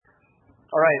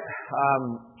All right,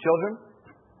 children,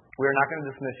 we are not going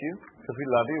to dismiss you because we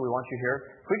love you. We want you here.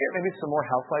 If we get maybe some more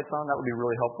house lights on, that would be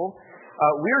really helpful.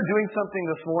 We are doing something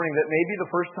this morning that may be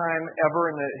the first time ever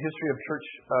in the history of church,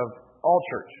 of all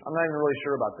church. I'm not even really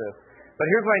sure about this. But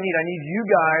here's what I need. I need you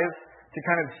guys to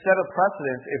kind of set a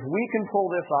precedent. If we can pull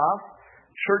this off,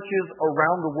 churches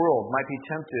around the world might be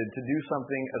tempted to do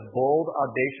something as bold,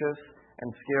 audacious, and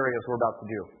scary as we're about to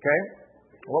do. Okay?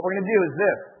 What we're going to do is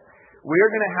this. We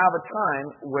are going to have a time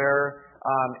where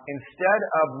instead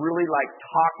of really like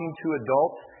talking to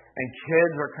adults and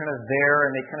kids are kind of there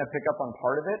and they kind of pick up on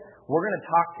part of it, we're going to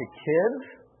talk to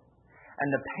kids and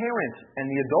the parents and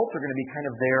the adults are going to be kind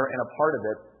of there and a part of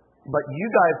it. But you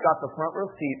guys got the front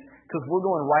row seats because we're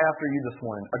going right after you this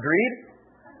morning. Agreed?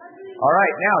 All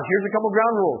right, now here's a couple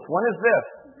ground rules. One is this.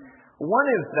 One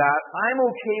is that I'm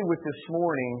okay with this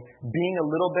morning being a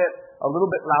little bit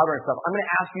louder and stuff. I'm going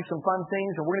to ask you some fun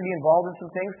things, and we're going to be involved in some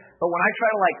things. But when I try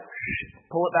to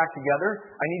pull it back together,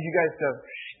 I need you guys to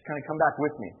kind of come back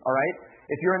with me. All right?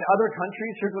 If you're in other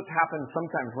countries, here's what's happened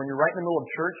sometimes when you're right in the middle of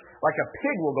church, like a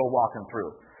pig will go walking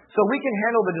through. So we can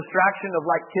handle the distraction of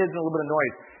like kids and a little bit of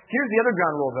noise. Here's the other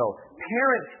ground rule, though.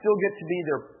 Parents still get to be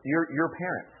your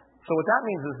parents. So what that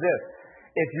means is this.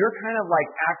 If you're kind of like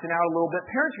acting out a little bit,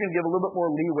 parents are going to give a little bit more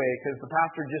leeway because the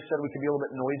pastor just said we could be a little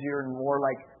bit noisier and more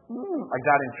like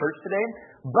that in church today.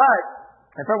 But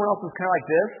if everyone else is kind of like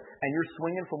this and you're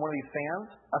swinging from one of these fans,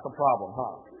 that's a problem,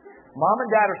 huh? Mom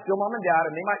and dad are still mom and dad,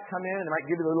 and they might come in and they might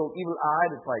give you a little evil eye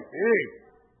that's like, hey,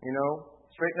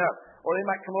 straighten up. Or they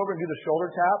might come over and do the shoulder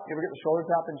tap. You ever get the shoulder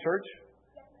tap in church?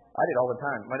 I did all the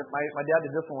time. My dad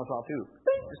did this one once in a while too.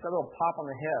 Just a little pop on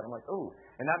the head. I'm like, ooh.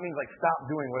 And that means like stop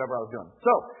doing whatever I was doing.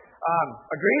 So,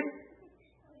 agreed?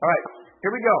 All right,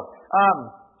 here we go.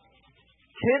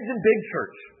 Kids in big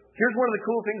church. Here's one of the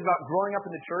cool things about growing up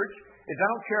in the church is I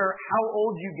don't care how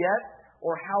old you get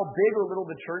or how big or little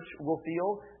the church will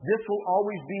feel. This will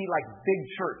always be like big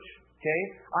church. Okay?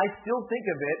 I still think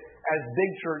of it as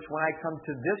big church when I come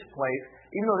to this place,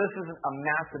 even though this isn't a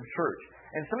massive church.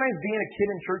 And sometimes being a kid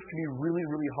in church can be really,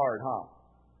 really hard, huh?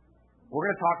 We're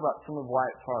going to talk about some of why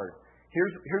it's hard.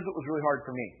 Here's what was really hard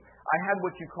for me. I had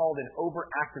what you called an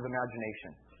overactive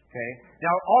imagination. Okay?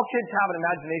 Now, all kids have an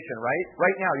imagination, right?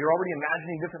 Right now, you're already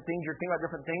imagining different things. You're thinking about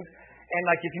different things. And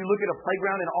like if you look at a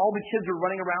playground and all the kids are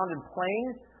running around and playing,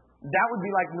 that would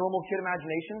be like normal kid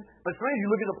imagination. But sometimes you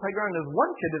look at the playground and there's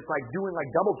one kid that's like doing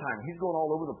like double time. He's going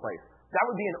all over the place. That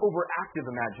would be an overactive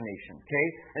imagination, okay?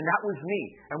 And that was me.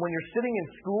 And when you're sitting in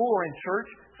school or in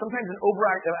church, sometimes an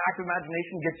overactive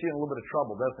imagination gets you in a little bit of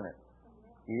trouble, doesn't it?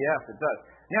 Yes, it does.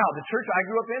 Now, the church I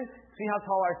grew up in, see how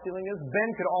tall our ceiling is? Ben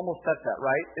could almost touch that,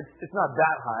 right? It's not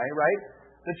that high, right?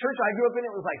 The church I grew up in,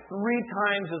 it was like 3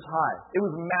 times as high. It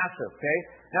was massive, okay?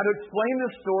 Now, to explain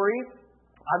this story,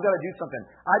 I've got to do something.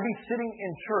 I'd be sitting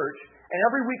in church, and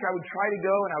every week I would try to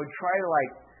go, and I would try to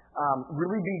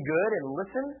really be good and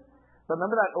listen. But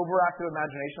remember that overactive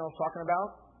imagination I was talking about?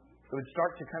 It would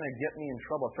start to kind of get me in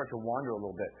trouble. I'd start to wander a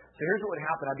little bit. So here's what would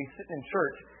happen. I'd be sitting in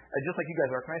church, just like you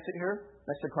guys are. Can I sit here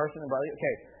next to Carson and Bradley?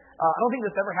 Okay. I don't think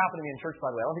this ever happened to me in church, by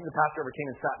the way. I don't think the pastor ever came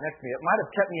and sat next to me. It might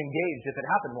have kept me engaged if it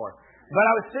happened more. But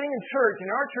I was sitting in church,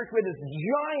 and in our church we had this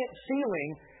giant ceiling,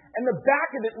 and the back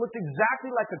of it looked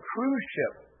exactly like a cruise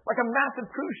ship, like a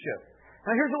massive cruise ship.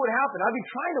 Now here's what would happen. I'd be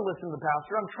trying to listen to the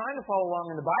pastor. I'm trying to follow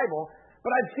along in the Bible,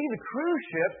 but I'd see the cruise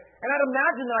ship, and I'd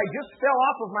imagine that I just fell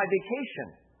off of my vacation.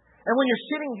 And when you're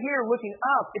sitting here looking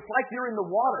up, it's like you're in the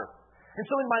water. And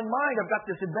so in my mind, I've got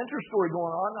this adventure story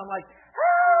going on, and I'm like,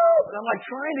 help! And I'm like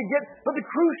trying to but the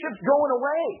cruise ship's going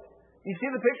away. You see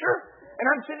the picture? And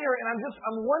I'm sitting here, and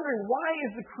I'm wondering, why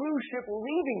is the cruise ship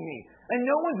leaving me? And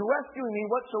no one's rescuing me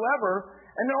whatsoever.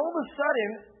 And then all of a sudden,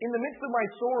 in the midst of my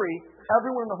story,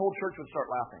 everyone in the whole church would start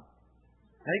laughing.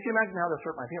 Now you can imagine how this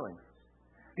hurt my feelings.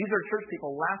 These are church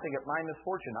people laughing at my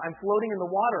misfortune. I'm floating in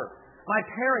the water. My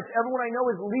parents, everyone I know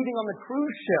is leaving on the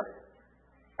cruise ship.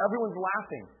 Everyone's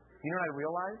laughing. You know what I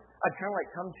realized? I'd kind of like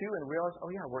come to and realize, oh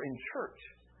yeah, we're in church.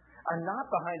 I'm not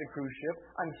behind a cruise ship.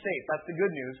 I'm safe. That's the good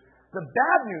news. The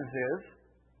bad news is,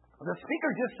 the speaker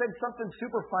just said something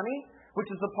super funny, which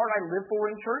is the part I live for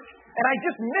in church, and I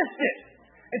just missed it.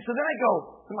 And so then I go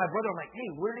to my brother, I'm like, hey,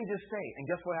 where did he just say? And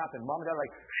guess what happened? Mom and Dad are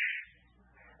like, shh.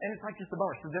 And it's like just a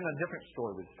bummer. So then a different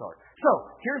story would start. So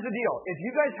here's the deal. If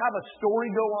you guys have a story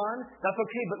go on, that's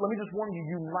okay. But let me just warn you,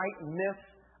 you might miss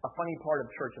a funny part of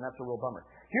church, and that's a real bummer.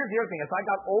 Here's the other thing. As I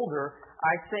got older,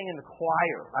 I sang in the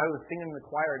choir. I was singing in the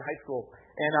choir in high school.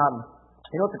 And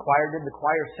you know what the choir did? The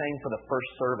choir sang for the first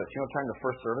service. You know what time the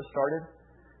first service started?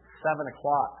 7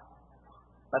 o'clock.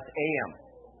 That's a.m.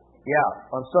 Yeah,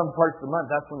 on some parts of the month,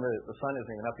 that's when the sun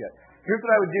isn't even up yet. Here's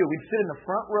what I would do. We'd sit in the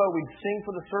front row. We'd sing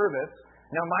for the service.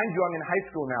 Now, mind you, I'm in high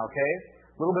school now, okay?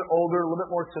 A little bit older, a little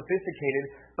bit more sophisticated,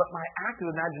 but my active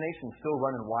imagination is still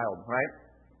running wild, right?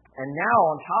 And now,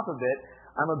 on top of it,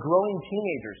 I'm a growing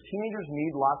teenager. Teenagers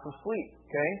need lots of sleep,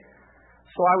 okay?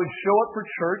 So I would show up for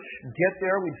church, get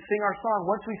there, we'd sing our song.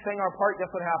 Once we sang our part,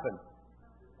 guess what happened?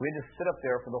 We had to sit up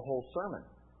there for the whole sermon.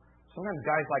 Sometimes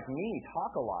guys like me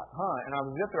talk a lot, And I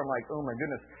was up there, I'm like, oh my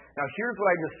goodness. Now here's what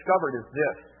I discovered is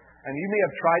this. And you may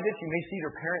have tried this, you may see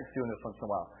your parents doing this once in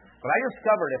a while. But I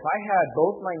discovered if I had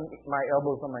both my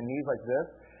elbows on my knees like this,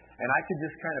 and I could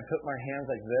just kind of put my hands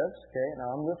like this, okay?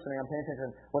 Now I'm listening, I'm paying attention.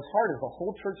 What's hard is the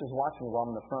whole church is watching me while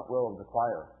I'm in the front row of the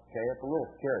choir, okay? It's a little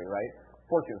scary, right?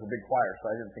 Fortunately, it was a big choir, so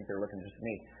I didn't think they were looking just at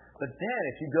me. But then,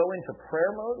 if you go into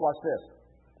prayer mode, watch this.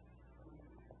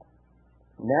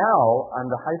 Now, I'm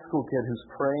the high school kid who's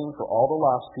praying for all the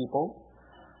lost people.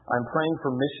 I'm praying for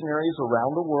missionaries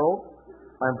around the world.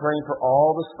 I'm praying for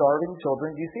all the starving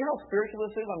children. Do you see how spiritual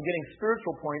this is? I'm getting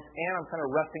spiritual points, and I'm kind of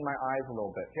resting my eyes a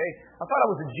little bit. Okay, I thought I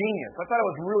was a genius. I thought I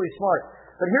was really smart.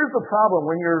 But here's the problem: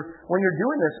 when you're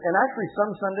doing this, and actually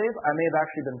some Sundays I may have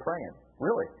actually been praying,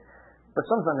 really. But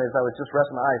some Sundays I was just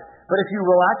resting my eyes. But if you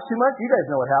relax too much, you guys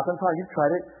know what happens. Huh? You've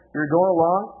tried it. You're going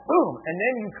along, boom, and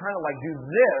then you kind of like do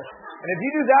this. And if you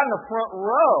do that in the front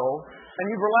row, and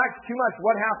you've relaxed too much,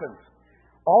 what happens?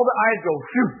 All the eyes go,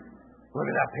 phew. Look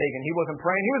at that pagan. He wasn't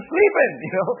praying. He was sleeping,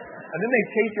 And then they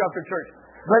chase you after church.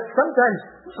 But sometimes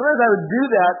I would do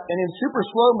that, and in super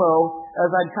slow-mo, as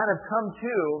I'd kind of come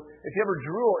to, if you ever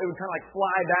drool, it would kind of like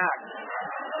fly back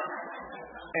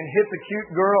and hit the cute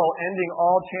girl, ending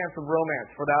all chance of romance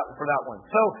for that one.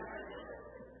 So,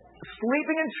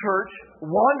 sleeping in church,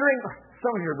 wandering,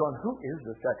 some of you are going, who is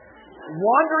this guy?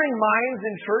 Wandering minds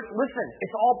in church, listen,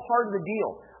 it's all part of the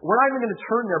deal. We're not even going to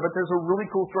turn there, but there's a really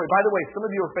cool story. By the way, some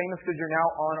of you are famous because you're now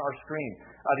on our screen.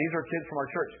 These are kids from our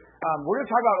church. We're going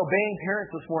to talk about obeying parents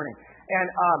this morning.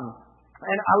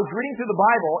 And I was reading through the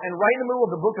Bible, and right in the middle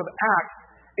of the book of Acts,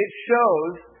 it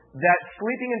shows that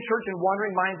sleeping in church and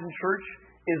wandering minds in church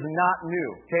is not new.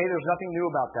 Okay, there's nothing new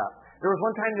about that. There was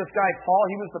one time this guy, Paul,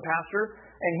 he was the pastor,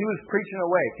 and he was preaching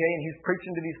away, okay, and he's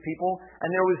preaching to these people, and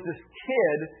there was this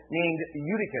kid named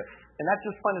Eutychus. And that's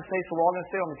just fun to say, so we're all going to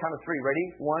say on the count of three. Ready?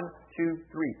 1, 2,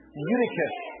 3.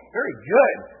 Eutychus. Very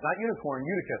good. Not unicorn,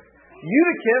 Eutychus.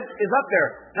 Eutychus is up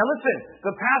there. Now listen,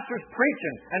 the pastor's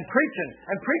preaching and preaching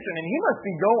and preaching, and he must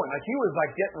be going. Like he was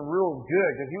like getting real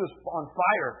good because he was on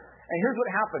fire. And here's what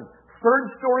happened. Third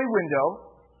story window,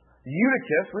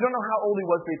 Eutychus, we don't know how old he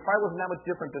was, but he probably wasn't that much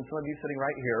different than some of you sitting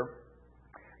right here.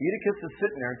 Eutychus is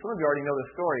sitting there, and some of you already know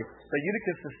this story, but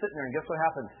Eutychus is sitting there, and guess what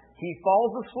happens? He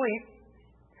falls asleep,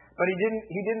 but he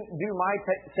didn't do my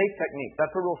safe technique.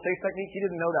 That's a real safe technique. He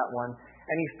didn't know that one.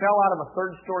 And he fell out of a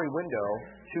third-story window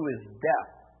to his death.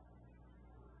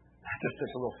 That just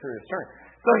took a little serious turn.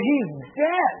 So he's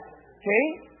dead, okay?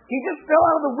 He just fell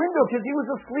out of the window because he was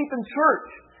asleep in church.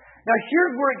 Now,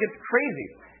 here's where it gets crazy.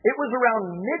 It was around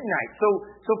midnight.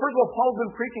 So first of all, Paul's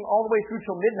been preaching all the way through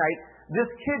till midnight. This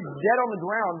kid's dead on the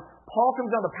ground. Paul comes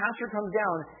down, the pastor comes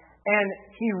down, and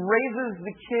he raises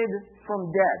the kid from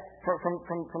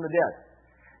the dead.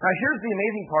 Now here's the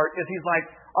amazing part, is he's like,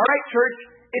 all right, church,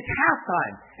 it's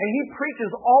halftime. And he preaches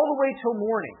all the way till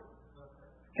morning.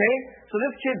 Okay? So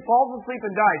this kid falls asleep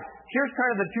and dies. Here's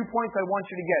kind of the 2 points I want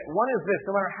you to get. One is this,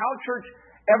 no matter how church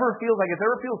ever feels, like if it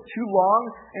ever feels too long,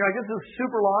 like this is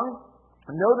super long,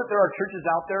 know that there are churches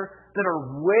out there that are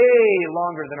way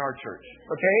longer than our church.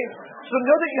 Okay? So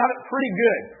know that you have it pretty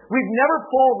good. We've never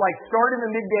pulled like start in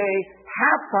the midday,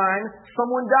 halftime,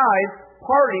 someone dies,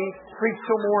 party, preach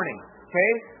till morning.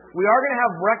 Okay? We are going to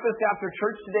have breakfast after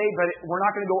church today, but we're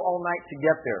not going to go all night to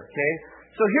get there. Okay?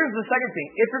 So here's the second thing.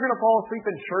 If you're going to fall asleep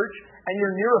in church and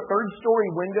you're near a third-story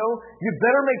window, you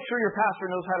better make sure your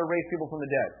pastor knows how to raise people from the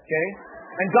dead. Okay?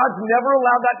 And God's never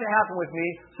allowed that to happen with me,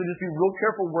 so just be real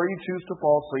careful where you choose to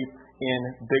fall asleep in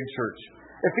big church.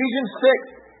 Ephesians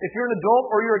 6. If you're an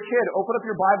adult or you're a kid, open up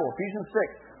your Bible. Ephesians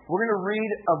 6. We're going to read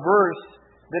a verse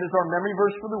that is our memory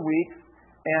verse for the week,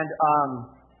 and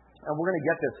we're going to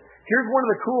get this. Here's one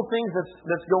of the cool things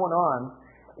that's going on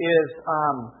is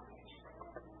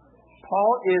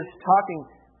Paul is talking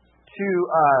to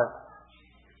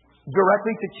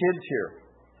directly to kids here.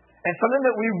 And something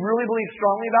that we really believe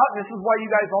strongly about, and this is why you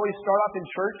guys always start off in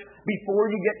church before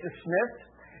you get dismissed,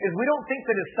 is we don't think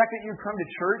that the second you come to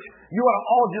church, you ought to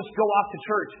all just go off to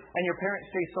church and your parents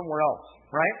stay somewhere else,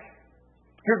 right?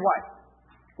 Here's why.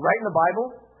 Right in the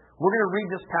Bible, we're going to read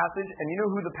this passage, and you know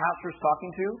who the pastor is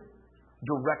talking to?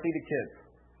 Directly to kids.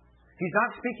 He's not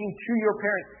speaking to your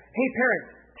parents. Hey,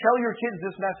 parents, tell your kids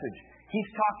this message. He's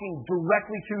talking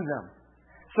directly to them.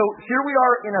 So here we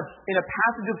are in a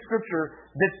passage of Scripture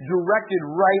that's directed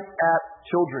right at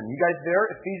children. You guys there?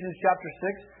 Ephesians chapter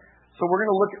 6. So we're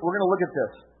gonna look at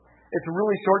this. It's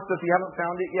really short, so if you haven't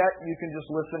found it yet, you can just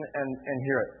listen and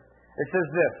hear it. It says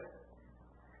this: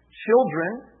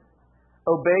 Children,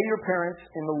 obey your parents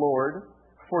in the Lord,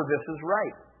 for this is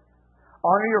right.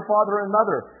 Honor your father and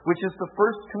mother, which is the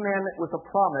first commandment with a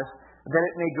promise, that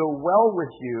it may go well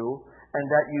with you and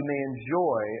that you may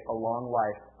enjoy a long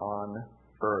life on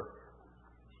earth.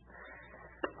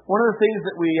 One of the things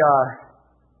that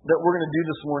we're going to do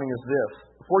this morning is this.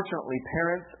 Fortunately,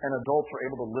 parents and adults are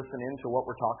able to listen in to what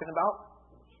we're talking about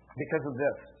because of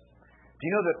this. Do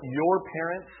you know that your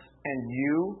parents and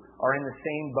you are in the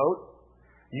same boat?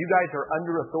 You guys are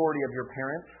under authority of your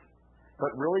parents, but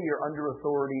really you're under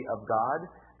authority of God,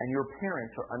 and your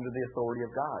parents are under the authority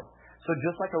of God. So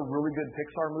just like a really good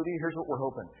Pixar movie, here's what we're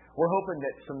hoping. We're hoping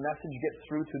that some message gets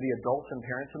through to the adults and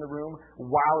parents in the room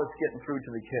while it's getting through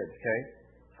to the kids, okay?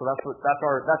 So that's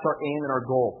our aim and our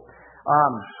goal.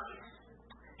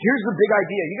 Here's the big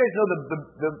idea. You guys know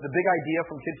the big idea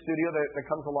from Kids Studio that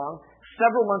comes along?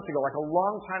 Several months ago, like a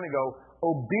long time ago,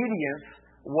 obedience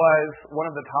was one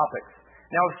of the topics.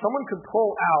 Now, if someone could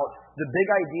pull out the big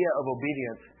idea of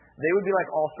obedience, they would be like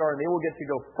All-Star, and they will get to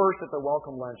go first at the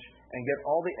welcome lunch and get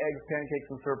all the eggs, pancakes,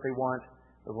 and syrup they want,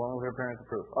 as long as their parents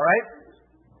approve. All right?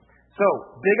 So,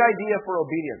 big idea for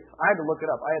obedience. I had to look it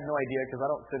up. I had no idea because I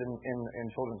don't sit in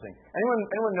children's things.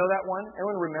 Anyone know that one?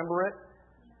 Anyone remember it?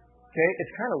 Okay,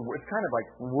 it's kind of like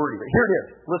wordy, but here it is.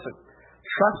 Listen.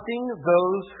 Trusting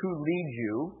those who lead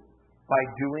you by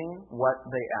doing what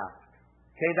they ask.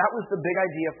 Okay, that was the big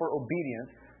idea for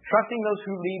obedience. Trusting those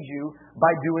who lead you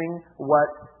by doing what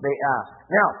they ask.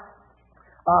 Now,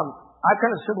 I've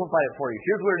kind of simplified it for you.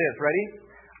 Here's what it is. Ready?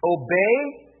 Obey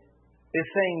is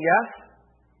saying yes.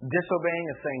 Disobeying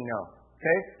is saying no.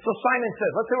 Okay? So Simon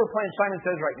Says. Let's say we're playing Simon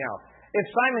Says right now. If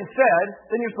Simon said,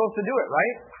 then you're supposed to do it,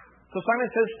 right? So Simon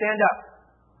says, stand up.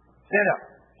 Stand up.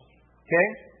 Okay?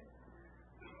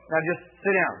 Now just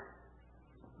sit down.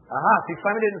 Aha. See,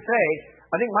 Simon didn't say.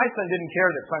 I think my son didn't care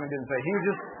that Simon didn't say.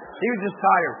 He was just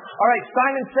tired. All right,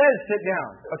 Simon Says, sit down.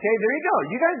 Okay, there you go.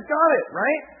 You guys got it,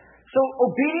 right? So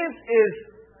obedience is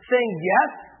saying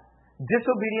yes.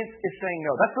 Disobedience is saying no.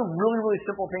 That's a really, really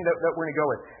simple thing that we're going to go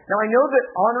with. Now, I know that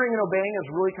honoring and obeying is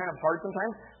really kind of hard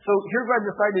sometimes. So here's what I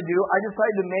decided to do. I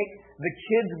decided to make the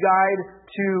kids' guide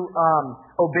to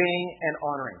obeying and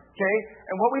honoring. Okay?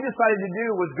 And what we decided to do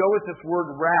was go with this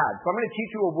word rad. So I'm going to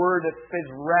teach you a word that says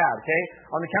rad. Okay?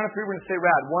 On the count of three, we're going to say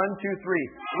rad. 1, 2, 3.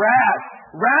 Rad.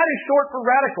 Rad is short for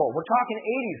radical. We're talking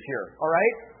 80s here. All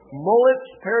right? Mullets,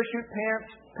 parachute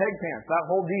pants, peg pants. That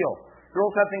whole deal.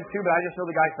 Girls have things too, but I just know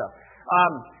the guy stuff.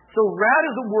 So rad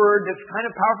is a word that's kind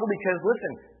of powerful because,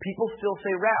 listen, people still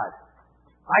say rad.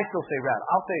 I still say rad.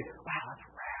 I'll say, wow, that's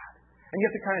rad. And you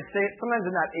have to kind of say it, sometimes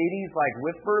in that 80s, like,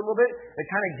 whisper a little bit. It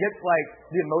kind of gets, like,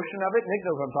 the emotion of it. Nick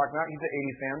knows what I'm talking about. He's an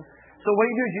 80s fan. So what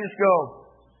you do is you just go,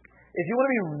 if you want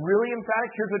to be really emphatic,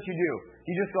 here's what you do.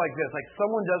 You just go like this. Like,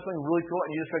 someone does something really cool,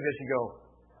 and you just go like this. You go,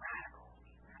 radical.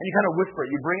 And you kind of whisper it.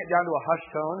 You bring it down to a hushed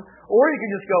tone. Or you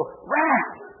can just go,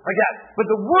 rad. Like that. But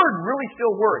the word really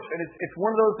still works. And it's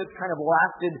one of those that's kind of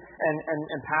lasted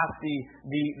and passed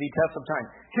the test of time.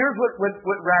 Here's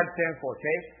what RAD stands for,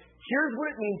 okay? Here's what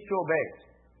it means to obey.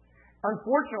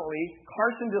 Unfortunately,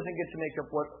 Carson doesn't get to make up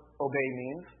what obey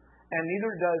means. And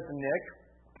neither does Nick.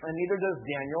 And neither does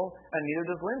Daniel. And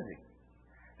neither does Lindsay.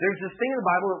 There's this thing in the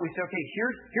Bible that we say, okay,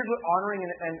 here's what honoring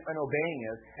and obeying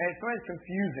is. And it's sometimes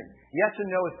confusing. Yes and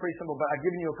no is pretty simple, but I've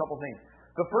given you a couple things.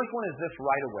 The first one is this: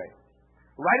 right away.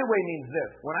 Right away means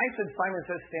this. When I said Simon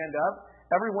Says stand up,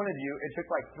 every one of you, it took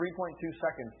like 3.2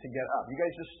 seconds to get up. You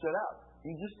guys just stood up.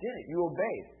 You just did it. You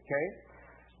obeyed, okay?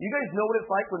 You guys know what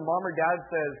it's like when mom or dad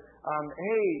says,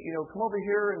 hey, come over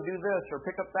here and do this, or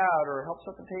pick up that, or help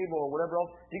set the table, or whatever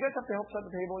else. Do you guys have to help set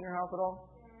the table in your house at all?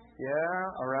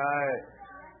 Yeah? All right.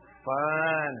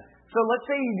 Fun. So let's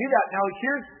say you do that. Now,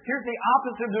 here's the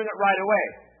opposite of doing it right away.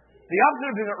 The opposite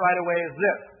of doing it right away is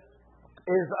this.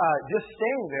 Is just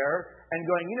staying there and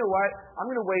going, you know what, I'm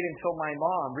going to wait until my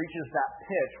mom reaches that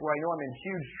pitch where I know I'm in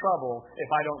huge trouble if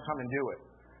I don't come and do it.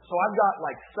 So I've got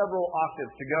like several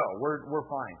octaves to go. We're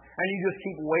fine. And you just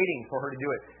keep waiting for her to do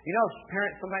it. You know,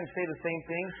 parents sometimes say the same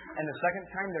thing, and the second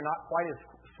time they're not quite as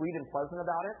sweet and pleasant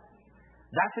about it.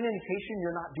 That's an indication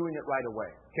you're not doing it right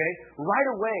away. Okay? Right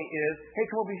away is, hey,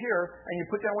 come over here, and you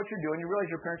put down what you're doing, you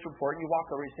realize your parents report, and you walk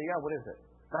over and you say, yeah, what is it?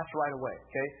 That's right away.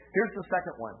 Okay? Here's the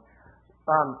second one.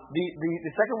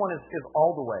 The second one is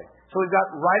all the way. So we've got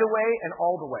right away and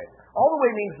all the way. All the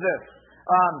way means this.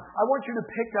 I want you to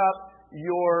pick up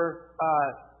your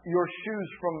your shoes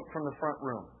from the front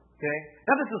room. Okay?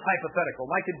 Now this is hypothetical.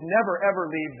 My kids never ever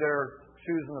leave their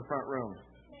shoes in the front room.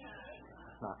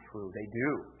 That's not true. They do.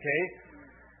 Okay?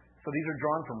 So these are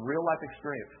drawn from real life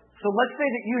experience. So let's say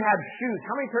that you have shoes.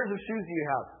 How many pairs of shoes do you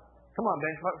have? Come on,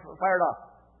 Ben, fire it off.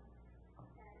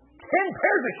 10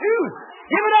 pairs of shoes.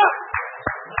 Give it up.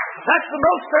 That's the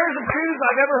most pairs of shoes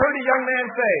I've ever heard a young man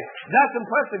say. That's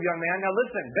impressive, young man. Now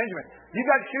listen, Benjamin, you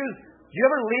got shoes. Do you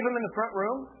ever leave them in the front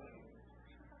room?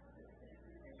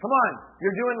 Come on.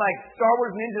 You're doing like Star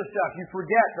Wars Ninja stuff. You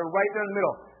forget. They're right there in the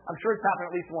middle. I'm sure it's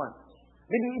happened at least once.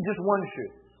 Maybe just one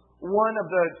shoe. One of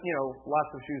the,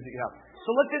 lots of shoes that you have. So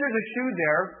let's say there's a shoe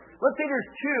there. Let's say there's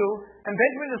 2, and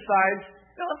Benjamin decides,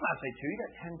 no, let's not say 2. You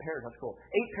got 10 pairs. That's cool.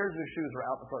 8 pairs of his shoes were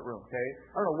out in the front room, okay?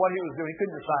 I don't know what he was doing. He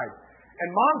couldn't decide. And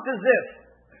Mom says this,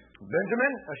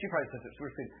 Benjamin, she probably says it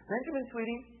super sweet. Benjamin,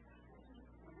 sweetie,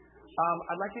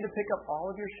 I'd like you to pick up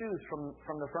all of your shoes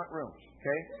from the front room,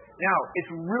 okay? Now,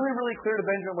 it's really, really clear to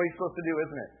Benjamin what he's supposed to do,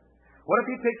 isn't it? What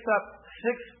if he picks up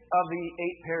 6 of the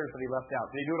 8 pairs that he left out?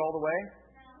 Did he do it all the way?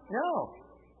 No.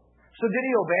 So did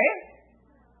he obey?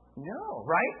 No,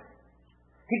 right?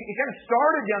 He kind of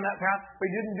started down that path, but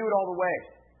he didn't do it all the way.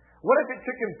 What if it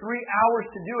took him 3 hours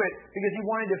to do it because he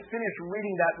wanted to finish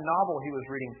reading that novel he was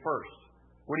reading first?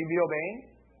 Would he be obeying?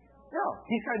 No.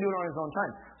 He's trying to do it on his own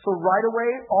time. So right away,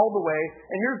 all the way,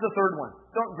 and here's the third one.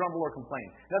 Don't grumble or complain.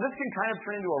 Now this can kind of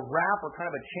turn into a rap or kind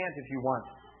of a chant if you want.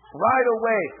 Right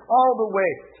away, all the way.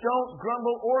 Don't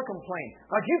grumble or complain.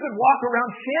 Like you could walk around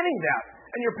chanting that,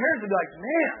 and your parents would be like,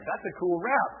 man, that's a cool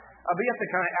rap. But you have to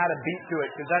kind of add a beat to it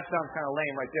because that sounds kind of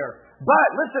lame right there. But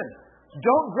listen,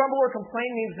 don't grumble or complain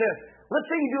means this. Let's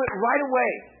say you do it right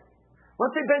away.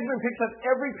 Let's say Benjamin picks up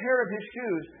every pair of his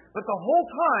shoes, but the whole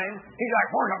time he's like,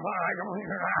 and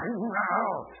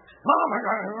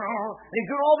he's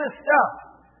doing all this stuff.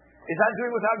 Is that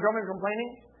doing without grumbling and complaining?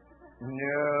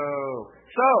 No.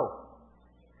 So,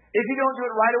 if you don't do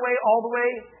it right away, all the way,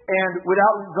 and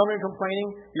without grumbling and complaining,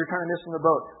 you're kind of missing the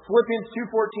boat. Philippians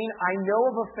 2:14, I know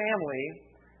of a family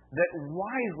that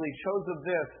wisely chose of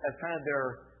this as kind of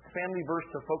their family verse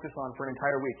to focus on for an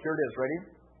entire week. Here it is. Ready?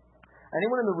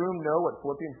 Anyone in the room know what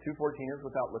Philippians 2:14 is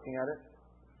without looking at it?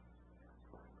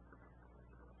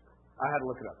 I had to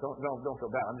look it up. Don't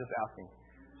feel bad. I'm just asking.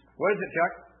 What is it,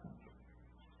 Chuck?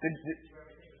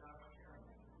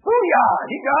 Booyah!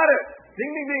 He got it.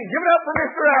 Ding, ding, ding. Give it up for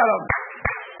Mr. Adam.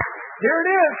 Here it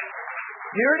is.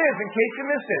 Here it is, in case you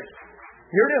missed it.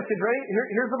 Here it is, kids. Ready?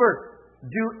 Here's the verse.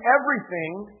 Do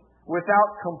everything without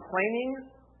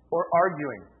complaining or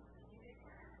arguing.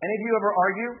 Any of you ever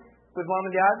argue with mom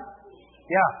and dad?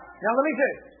 Yeah. Now let me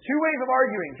say, 2 ways of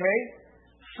arguing, okay?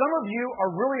 Some of you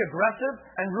are really aggressive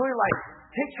and really like,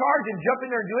 take charge and jump in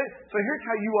there and do it. So here's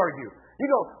how you argue. You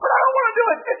go, but I don't want to do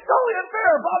it. It's totally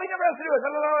unfair. Bobby never has to do it.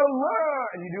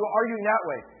 And you do arguing that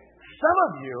way. Some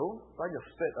of you, I just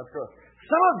spit, that's gross.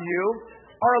 Some of you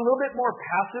are a little bit more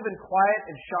passive and quiet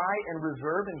and shy and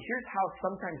reserved. And here's how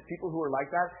sometimes people who are like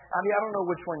that, Abby, I don't know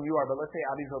which one you are, but let's say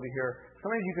Abby's over here.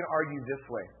 Sometimes you can argue this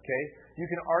way, okay? You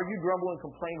can argue, grumble, and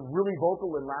complain really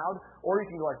vocal and loud, or you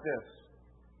can go like this.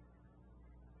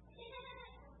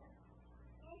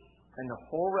 And the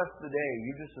whole rest of the day,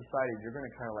 you just decided you're going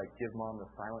to kind of like give mom the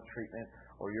silent treatment,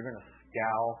 or you're going to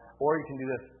scowl, or you can do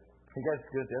this. You guys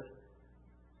do this?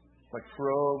 Like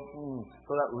throw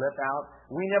that lip out.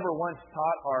 We never once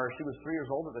taught she was 3 years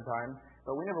old at the time,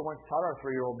 but we never once taught our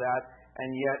 3-year-old that,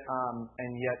 and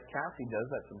yet Cassie does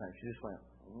that sometimes. She just went,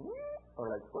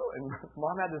 or like, whoa, and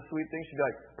mom had this sweet thing. She'd be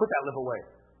like, put that lip away.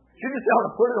 She just tell her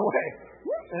to put it away.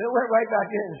 And it went right back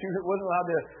in. She wasn't allowed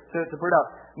to put it out.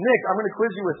 Nick, I'm going to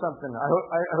quiz you with something.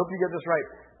 I hope you get this right.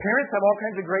 Parents have all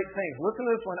kinds of great things. Listen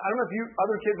to this one. I don't know if you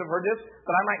other kids have heard this,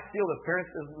 but I might steal this. Parents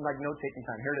is like note-taking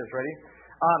time. Here it is. Ready?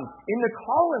 In the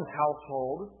Collins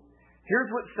household, here's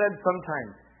what's said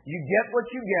sometimes. You get what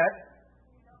you get,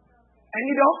 and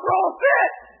you don't throw a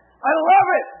fit. I love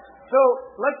it. So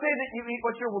let's say that you eat,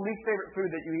 what's your least favorite food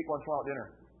that you eat once in a while at dinner?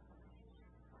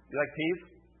 You like peas?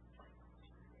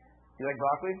 You like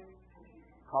broccoli?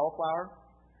 Cauliflower?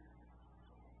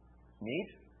 Meat?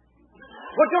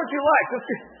 What don't you like?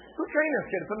 Who trained this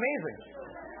kid? It's amazing.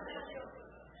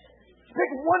 Pick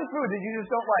one food that you just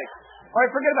don't like. All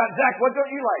right, forget about it. Zach, what don't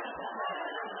you like?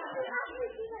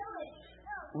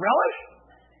 Relish?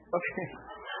 Okay.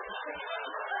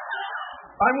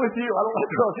 I'm with you. I don't like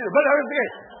relish either. But okay.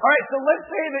 All right, so let's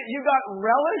say that you got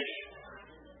relish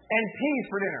and peas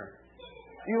for dinner.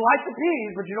 You like the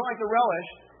peas, but you don't like the relish.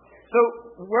 So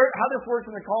how this works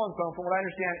in the Collins home, from what I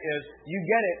understand, is you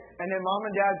get it, and then mom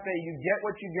and dad say you get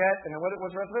what you get, and then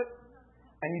what's the rest of it?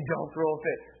 and you don't throw a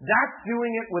fit. That's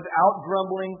doing it without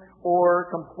grumbling or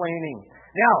complaining.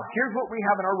 Now, here's what we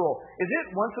have in our rule. Is it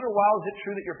once in a while, is it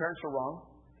true that your parents are wrong?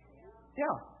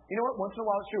 Yeah. You know what? Once in a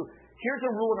while it's true. Here's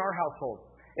a rule in our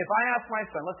household. If I ask my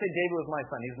son, let's say David was my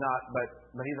son. He's not, but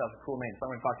he has a cool name, so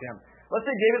I'm going to talk to him. Let's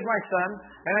say David's my son,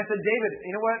 and I said, David,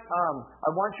 you know what? I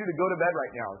want you to go to bed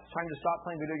right now. It's time to stop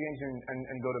playing video games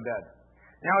and go to bed.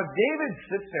 Now, if David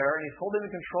sits there and he's holding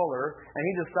the controller, and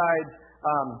he decides,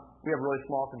 we have really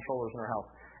small controllers in our house,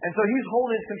 and so he's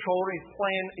holding his controller, he's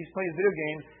playing his video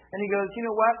games, and he goes, you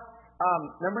know what?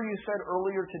 Remember you said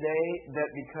earlier today that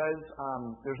because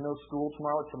there's no school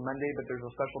tomorrow, it's a Monday, but there's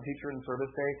a special teacher in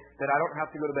service day, that I don't have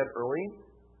to go to bed early?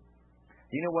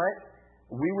 You know what?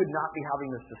 We would not be having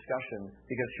this discussion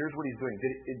because here's what he's doing.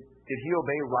 Did he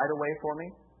obey right away for me?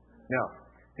 No.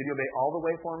 Did he obey all the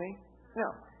way for me? No.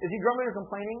 Is he grumbling or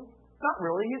complaining? Not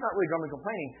really. He's not really grumbling or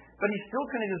complaining, but he's still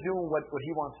kind of just doing what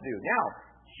he wants to do. Now,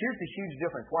 here's the huge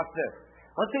difference. Watch this.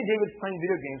 Let's say David's playing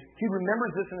video games. He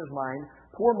remembers this in his mind.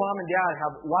 Poor mom and dad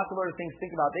have lots of other things to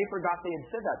think about. They forgot they had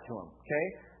said that to him. Okay?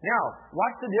 Now,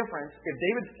 watch the difference. If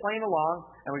David's playing along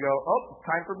and we go, oh,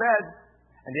 time for bed.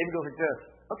 And David goes like this.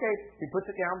 Okay, he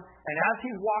puts it down. And as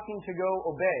he's walking to go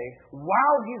obey,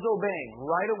 while he's obeying,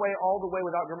 right away, all the way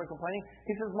without grumbling and complaining,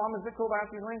 he says, Mom, is it cool to ask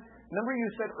you something? Remember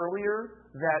you said earlier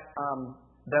that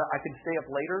I could stay up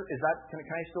later? Can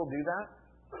I still do that?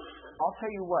 I'll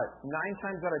tell you what, 9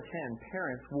 times out of 10,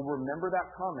 parents will remember that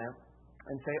comment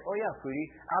and say, oh yeah, sweetie,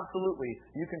 absolutely,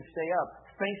 you can stay up.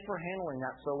 Thanks for handling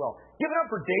that so well. Give it up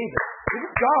for David.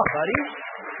 Good job, buddy.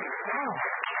 Wow.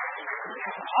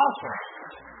 Awesome.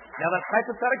 Now that's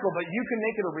hypothetical, but you can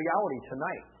make it a reality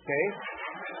tonight, okay?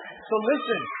 So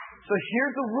listen, so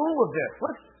here's the rule of this.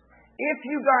 If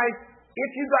you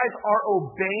guys are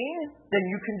obeying, then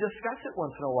you can discuss it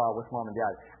once in a while with mom and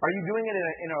dad. Are you doing it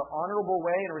in an honorable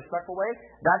way, in a respectful way?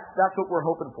 That's what we're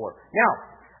hoping for. Now,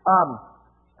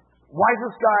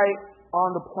 wisest guy on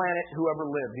the planet who ever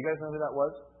lived. You guys know who that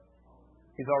was?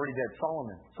 He's already dead.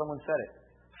 Solomon. Someone said it.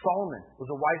 Solomon was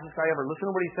the wisest guy ever.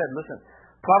 Listen to what he said. Listen.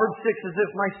 Proverbs 6 is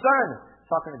this, my son,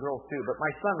 talking to girls too, but my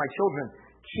son, my children,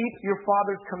 keep your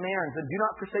father's commands and do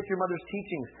not forsake your mother's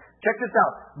teachings. Check this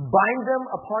out. Bind them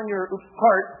upon your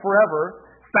heart forever.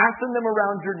 Fasten them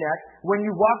around your neck. When you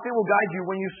walk, they will guide you.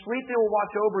 When you sleep, they will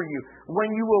watch over you.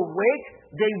 When you awake,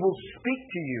 they will speak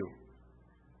to you.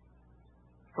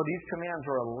 For these commands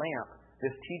are a lamp.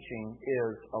 This teaching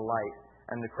is a light.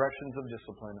 And the corrections of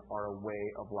discipline are a way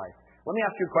of life. Let me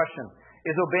ask you a question.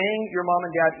 Is obeying your mom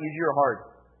and dad easy or hard?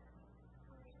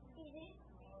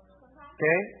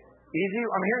 Okay? Easy?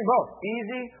 I'm hearing both.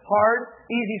 Easy, hard,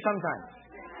 easy sometimes.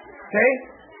 Okay?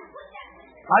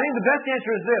 I think the best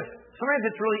answer is this. Sometimes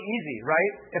it's really easy,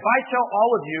 right? If I tell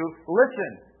all of you,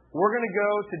 listen, we're going to go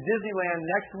to Disneyland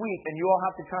next week and you all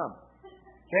have to come.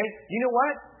 Okay? You know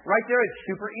what? Right there, it's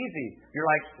super easy. You're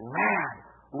like, rad.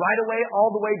 Right away,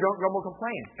 all the way, don't grumble,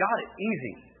 complain. Got it.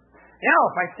 Easy. Now,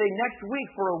 if I say next week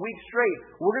for a week straight,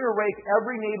 we're going to rake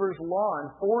every neighbor's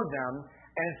lawn for them,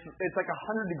 and it's like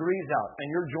 100 degrees out, and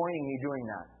you're joining me doing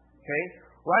that. Okay?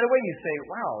 Right away you say,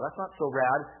 wow, that's not so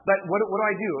rad, but what do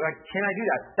I do? Like, can I do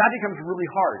that? That becomes really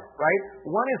hard, right?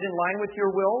 One is in line with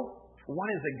your will, one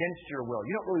is against your will.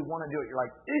 You don't really want to do it. You're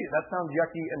like, ew, that sounds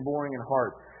yucky and boring and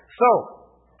hard. So,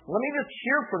 let me just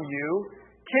hear from you.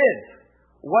 Kids,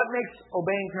 what makes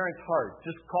obeying parents hard?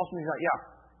 Just call something out.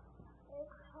 Yeah.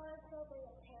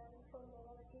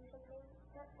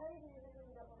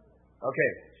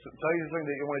 Okay, so tell you something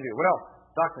that you want to do. What else?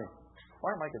 Talk to me.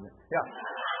 Why am I getting it? Yeah.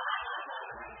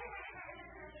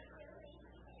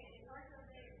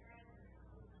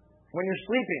 When you're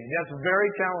sleeping, that's very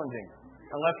challenging.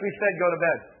 Unless we said go to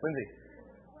bed. Lindsay.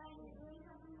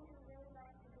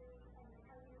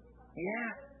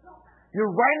 Yeah. You're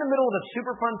right in the middle of a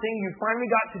super fun thing. You finally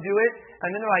got to do it,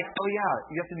 and then they're like, oh yeah,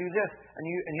 you have to do this, and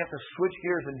you have to switch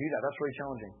gears and do that. That's really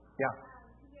challenging. Yeah.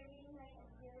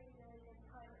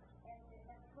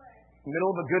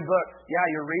 Middle of a good book. Yeah,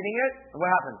 you're reading it. And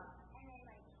what happens?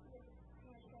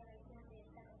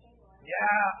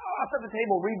 Yeah, set the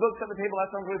table. Read books at the table.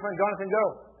 That sounds really fun. Jonathan, go.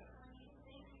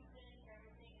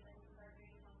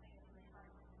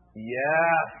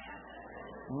 Yes.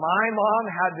 My mom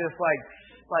had this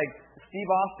like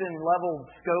Steve Austin level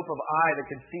scope of eye that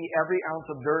could see every ounce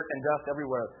of dirt and dust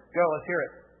everywhere. Go, let's hear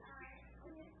it.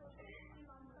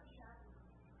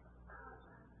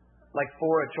 Like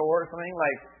for a chore or something?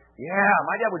 Yeah,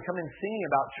 my dad would come in singing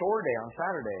about chore day on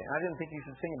Saturday, and I didn't think you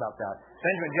should sing about that.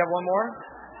 Benjamin, do you have one more?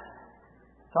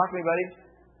 Talk to me, buddy.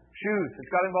 Shoes. It's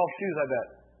got to involve shoes, I bet.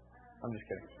 I'm just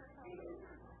kidding.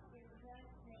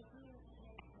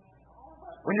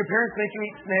 When your parents make you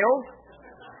eat snails?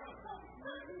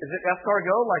 Is it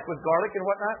escargot, like with garlic and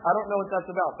whatnot? I don't know what that's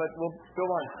about, but we'll go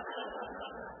on.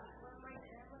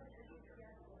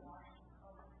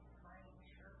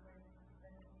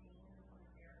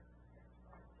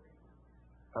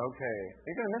 Okay.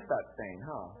 You're going to miss that stain,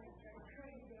 huh?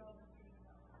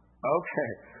 Okay.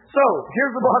 So,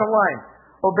 here's the bottom line.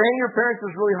 Obeying your parents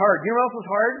is really hard. You know what else is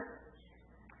hard?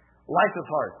 Life is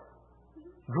hard.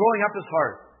 Growing up is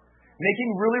hard. Making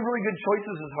really, really good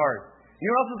choices is hard. You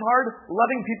know what else is hard?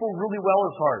 Loving people really well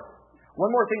is hard.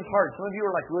 One more thing's hard. Some of you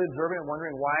are like really observant and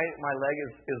wondering why my leg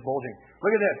is bulging.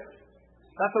 Look at this.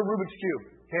 That's a Rubik's Cube.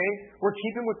 Okay? We're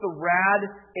keeping with the rad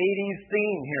 80s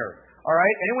theme here. All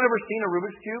right? Anyone ever seen a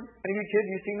Rubik's Cube? Any of you kids,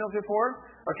 you seen those before?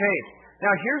 Okay.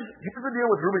 Now here's the deal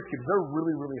with Rubik's Cubes. They're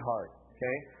really, really hard.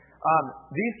 Okay?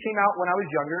 These came out when I was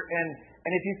younger,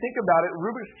 and if you think about it,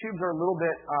 Rubik's Cubes are a little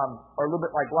bit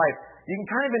like life. You can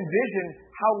kind of envision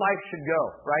how life should go,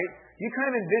 right? You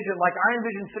kind of envision, like I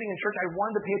envision sitting in church, I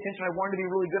wanted to pay attention, I wanted to be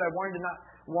really good, I wanted to not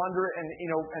wander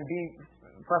and be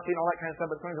fussy and all that kind of stuff,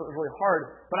 but sometimes it was really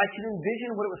hard. But I can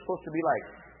envision what it was supposed to be like.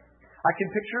 I can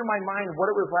picture in my mind what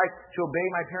it was like to obey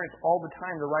my parents all the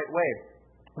time the right way.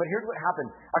 But here's what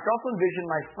happened. I can also envision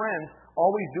my friends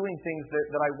always doing things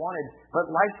that I wanted, but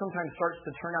life sometimes starts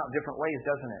to turn out different ways,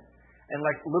 doesn't it? And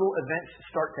like little events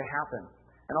start to happen.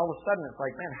 And all of a sudden it's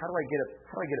like, man, how do I get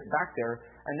it back there?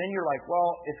 And then you're like,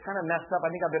 well, it's kind of messed up.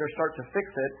 I think I better start to fix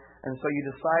it. And so you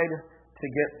decide to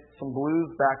get some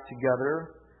blues back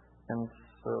together. And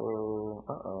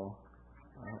so,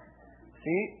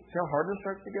 See how hard this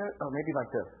starts to get? Oh, maybe like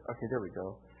this. Okay, there we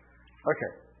go.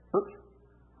 Okay. Oops.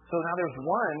 So now there's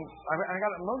one. I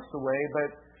got it most of the way, but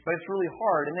it's really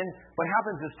hard. And then what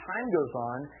happens is time goes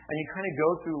on, and you kind of go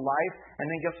through life, and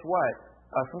then guess what?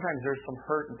 Sometimes there's some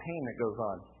hurt and pain that goes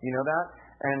on. You know that?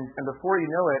 And before you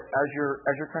know it, as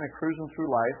you're kind of cruising through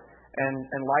life,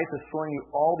 and life is throwing you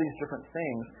all these different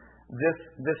things,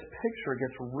 this picture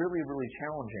gets really, really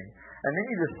challenging. And then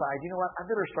you decide, you know what, I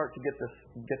better start to get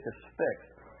this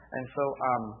fixed. And so,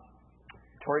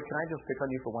 Tori, can I just pick on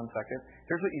you for 1 second?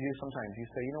 Here's what you do sometimes. You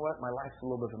say, you know what, my life's a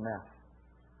little bit of a mess.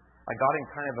 I got in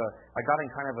kind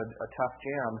of a tough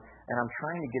jam, and I'm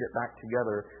trying to get it back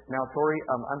together. Now, Tori,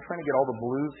 I'm trying to get all the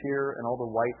blues here and all the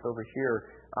whites over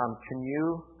here. Can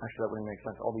you? Actually, that wouldn't make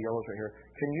sense. All the yellows right here.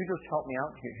 Can you just help me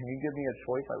out? Can you give me a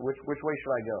choice? Which way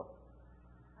should I go?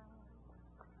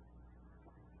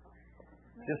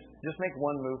 Just make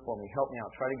one move for me. Help me out.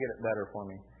 Try to get it better for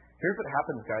me. Here's what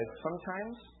happens, guys.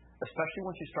 Sometimes, especially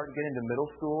once you start to get into middle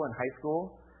school and high school,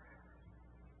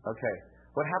 okay,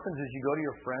 what happens is you go to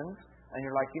your friends and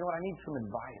you're like, you know what, I need some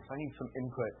advice. I need some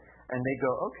input. And they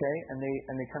go, okay, and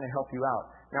they kind of help you out.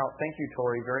 Now, thank you,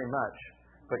 Tori, very much.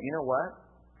 But you know what?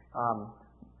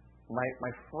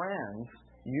 My friends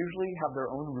usually have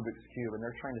their own Rubik's Cube, and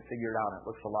they're trying to figure it out, and it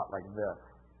looks a lot like this.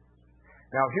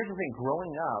 Now, here's the thing.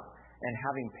 Growing up and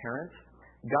having parents,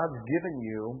 God's given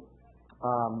you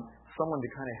someone to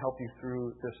kind of help you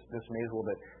through this maze a little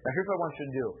bit. Now, here's what I want you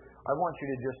to do. I want you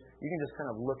to you can just kind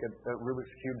of look at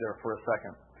Rubik's Cube there for a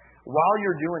second. While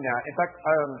you're doing that, in fact,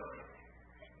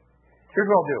 here's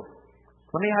what I'll do.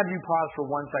 Let me have you pause for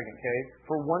 1 second, okay?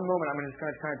 For one moment, I'm just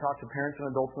going to kind of talk to parents and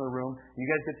adults in the room. You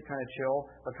guys get to kind of chill,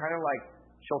 but kind of like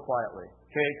chill quietly,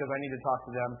 okay? Because I need to talk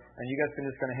to them, and you guys can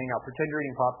just kind of hang out. Pretend you're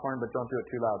eating popcorn, but don't do it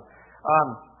too loud.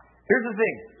 Here's the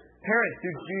thing. Parents,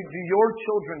 do your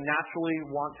children naturally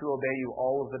want to obey you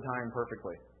all of the time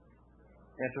perfectly?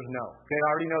 The answer is no. Okay, I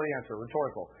already know the answer.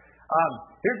 Rhetorical.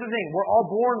 Here's the thing. We're all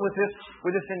born with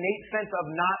this innate sense of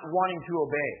not wanting to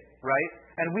obey, right?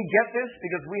 And we get this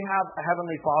because we have a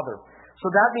Heavenly Father. So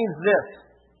that means this.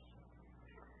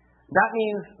 That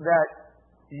means that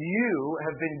you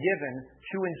have been given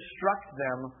to instruct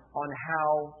them on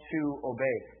how to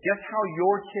obey. Guess how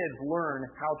your kids learn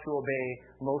how to obey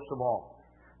most of all?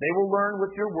 They will learn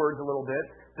with your words a little bit.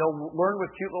 They'll learn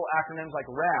with cute little acronyms like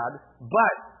RAD.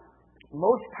 But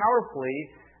most powerfully,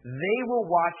 they will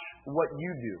watch what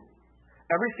you do.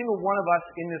 Every single one of us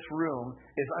in this room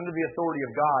is under the authority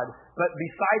of God. But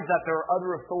besides that, there are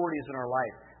other authorities in our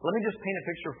life. Let me just paint a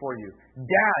picture for you.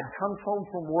 Dad comes home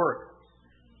from work.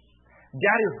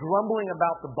 Dad is grumbling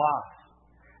about the boss.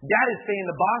 Dad is saying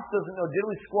the boss doesn't know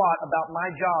diddly squat about my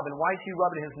job and why is he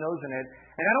rubbing his nose in it.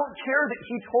 And I don't care that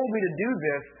he told me to do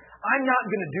this. I'm not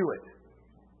going to do it.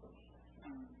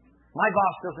 My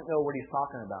boss doesn't know what he's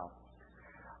talking about.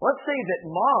 Let's say that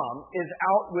mom is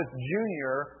out with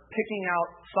Junior picking out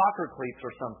soccer cleats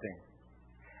or something.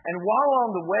 And while on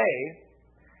the way,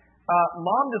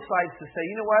 mom decides to say,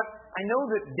 you know what? I know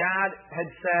that Dad had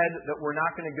said that we're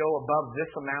not going to go above this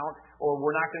amount or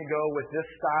we're not going to go with this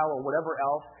style or whatever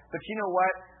else. But you know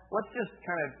what? let's just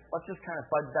kind of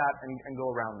fudge that and go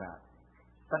around that.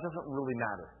 That doesn't really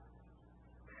matter.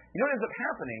 You know what ends up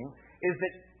happening is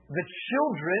that the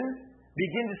children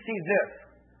begin to see this.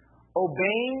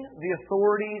 Obeying the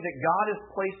authority that God has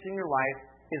placed in your life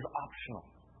is optional.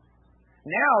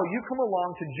 Now you come along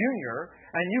to junior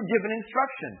and you give an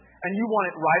instruction and you want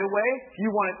it right away,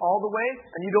 you want it all the way,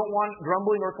 and you don't want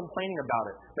grumbling or complaining about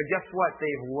it. But guess what?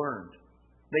 They've learned.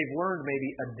 They've learned maybe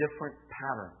a different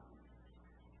pattern.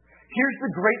 Here's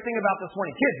the great thing about this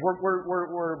morning. Kids,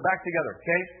 we're back together,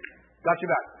 okay? Got you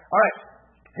back. All right.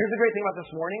 Here's the great thing about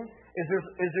this morning is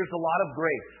there's a lot of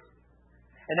grace.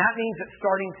 And that means that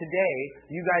starting today,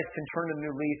 you guys can turn a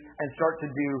new leaf and start to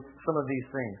do some of these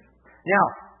things. Now,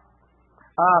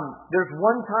 there's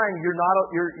one time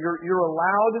you're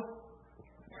allowed,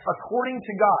 according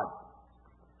to God,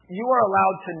 you are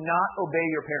allowed to not obey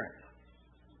your parents.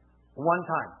 One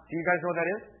time. Do you guys know what that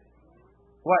is?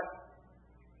 What?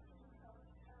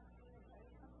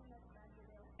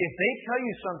 If they tell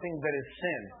you something that is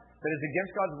sin, that is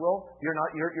against God's will, you're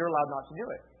allowed not to do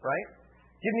it, right?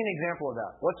 Give me an example of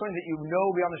that. What's something that you know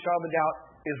beyond the shadow of a doubt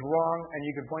is wrong, and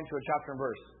you can point to a chapter and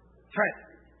verse? Trent.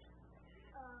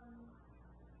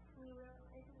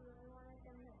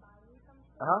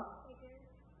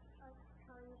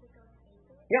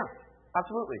 Yeah,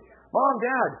 absolutely. Mom,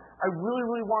 Dad, I really,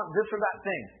 really want this or that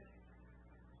thing.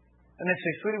 And they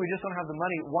say, sweetie, we just don't have the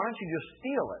money. Why don't you just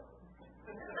steal it?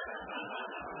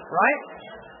 Right?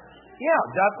 Yeah,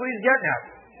 that's what he's getting at.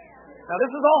 Now,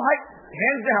 this is all,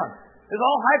 hands down, this is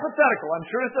all hypothetical. I'm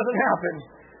sure this doesn't happen.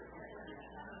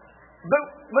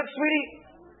 But sweetie,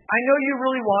 I know you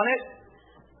really want it.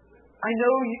 I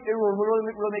know it will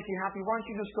really make you happy. Why don't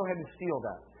you just go ahead and steal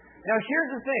that? Now,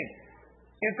 here's the thing.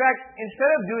 In fact,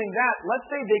 instead of doing that, let's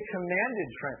say they commanded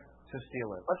Trent to steal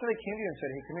it. Let's say they came to you and said,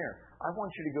 hey, come here. I want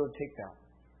you to go take that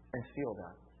and steal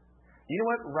that. You know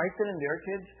what? Right then and there,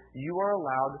 kids, you are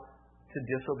allowed to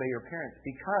disobey your parents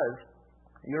because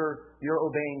you're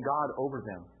obeying God over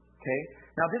them. Okay?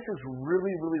 Now, this is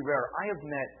really, really rare. I have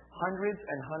met hundreds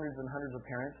and hundreds and hundreds of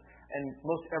parents, and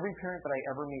most every parent that I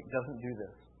ever meet doesn't do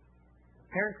this.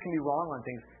 Parents can be wrong on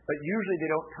things, but usually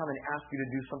they don't come and ask you to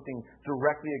do something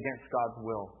directly against God's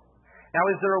will. Now,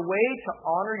 is there a way to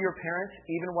honor your parents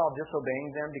even while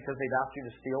disobeying them because they've asked you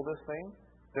to steal this thing?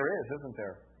 There is, isn't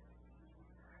there?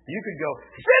 You could go,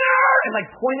 sinner! And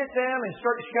point at them and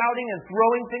start shouting and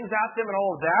throwing things at them and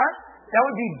all of that. That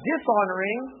would be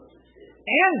dishonoring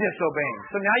and disobeying.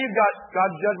 So now you've got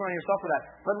God's judgment on yourself for that.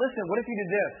 But listen, what if you did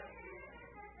this?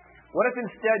 What if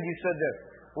instead you said this?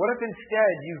 What if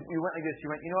instead you went like this? You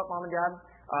went, you know what, Mom and Dad?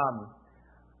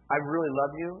 I really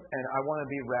love you, and I want to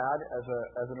be rad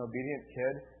as an obedient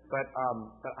kid, but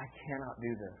I cannot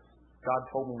do this. God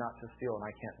told me not to steal, and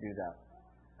I can't do that.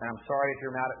 And I'm sorry if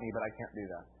you're mad at me, but I can't do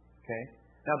that. Okay?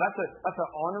 Now that's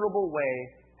an honorable way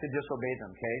to disobey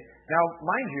them. Okay? Now,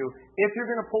 mind you, if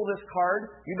you're going to pull this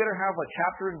card, you better have a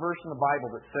chapter and verse in the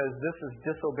Bible that says this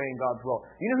is disobeying God's will.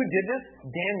 You know who did this?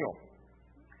 Daniel.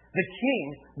 The king,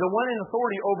 the one in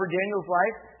authority over Daniel's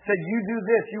life, said, you do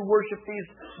this, you worship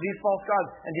these false gods.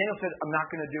 And Daniel said, I'm not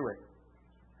going to do it.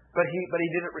 But he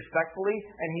did it respectfully,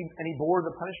 and he bore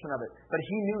the punishment of it. But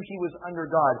he knew he was under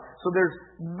God. So there's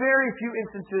very few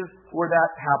instances where that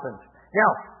happens.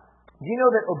 Now, do you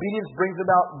know that obedience brings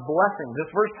about blessing?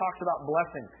 This verse talks about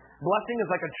blessing. Blessing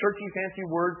is like a churchy, fancy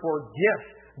word for gifts,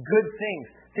 good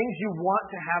things you want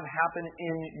to have happen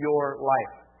in your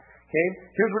life. Okay?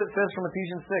 Here's what it says from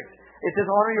Ephesians 6. It says,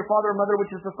 honor your father and mother,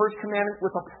 which is the first commandment,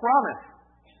 with a promise.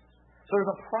 So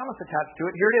there's a promise attached to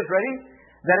it. Here it is. Ready?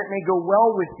 That it may go well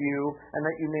with you and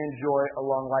that you may enjoy a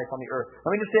long life on the earth.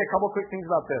 Let me just say a couple quick things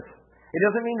about this. It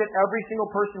doesn't mean that every single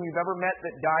person you've ever met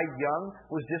that died young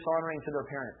was dishonoring to their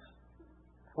parents.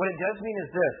 What it does mean is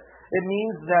this. It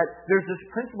means that there's this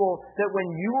principle that when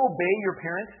you obey your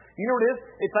parents, you know what it is?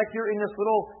 It's like you're in this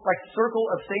little circle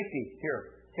of safety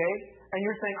here. Okay? And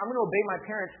you're saying, I'm going to obey my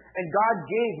parents, and God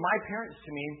gave my parents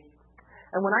to me.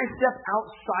 And when I step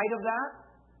outside of that,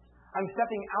 I'm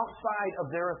stepping outside of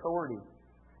their authority.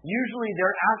 Usually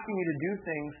they're asking me to do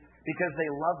things because they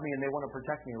love me and they want to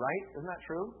protect me, right? Isn't that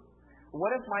true?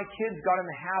 What if my kids got in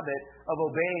the habit of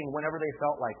obeying whenever they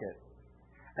felt like it?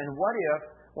 And what if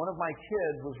one of my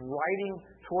kids was riding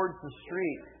towards the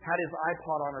street, had his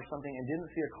iPod on or something, and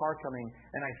didn't see a car coming,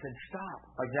 and I said, stop,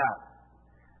 like that.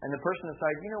 And the person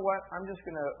decides, you know what, I'm just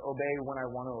going to obey when I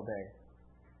want to obey.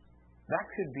 That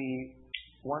could be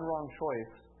one wrong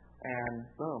choice, and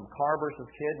boom, car versus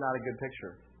kid, not a good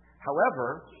picture.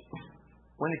 However,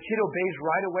 when the kid obeys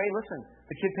right away, listen,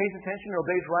 the kid pays attention and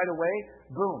obeys right away,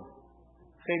 boom,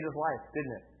 saved his life,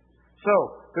 didn't it? So,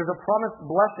 there's a promised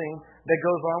blessing that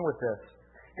goes on with this.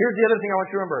 Here's the other thing I want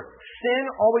you to remember. Sin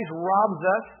always robs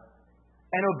us,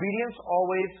 and obedience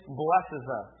always blesses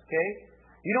us. Okay?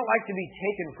 You don't like to be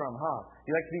taken from, huh?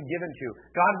 You like to be given to.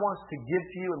 God wants to give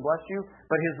to you and bless you,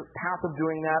 but His path of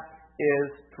doing that is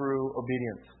through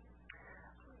obedience.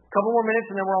 A couple more minutes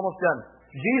and then we're almost done.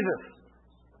 Jesus.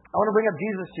 I want to bring up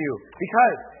Jesus to you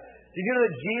because did you know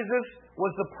that Jesus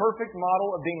was the perfect model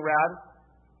of being rad?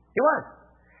 He was.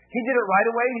 He did it right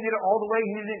away. He did it all the way.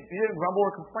 He didn't grumble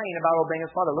or complain about obeying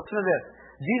His Father. Listen to this.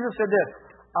 Jesus said this,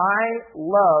 I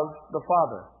love the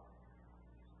Father,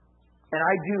 and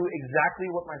I do exactly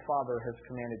what my Father has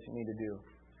commanded me to do.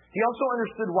 He also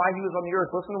understood why He was on the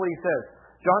earth. Listen to what He says.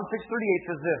 John 6:38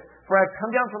 says this, for I have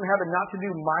come down from heaven not to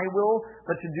do my will,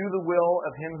 but to do the will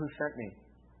of Him who sent me.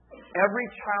 Every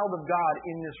child of God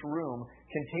in this room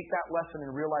can take that lesson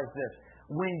and realize this.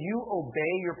 When you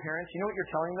obey your parents, you know what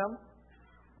you're telling them?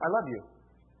 I love you.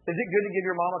 Is it good to give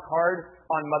your mom a card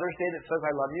on Mother's Day that says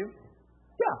I love you?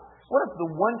 Yeah. What if the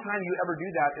one time you ever do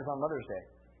that is on Mother's Day?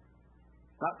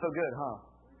 Not so good, huh?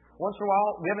 Once in a while,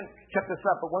 we haven't kept this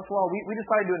up, but once in a while we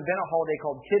decided to invent a holiday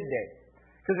called Kid Day.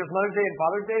 Because there's Mother's Day and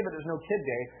Father's Day, but there's no Kid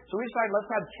Day. So we decided, let's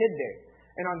have Kid Day.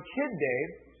 And on Kid Day,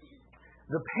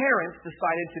 the parents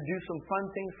decided to do some fun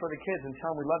things for the kids and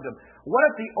tell them we loved them. What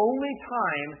if the only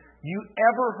time you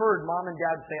ever heard Mom and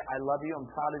Dad say, I love you, I'm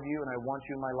proud of you, and I want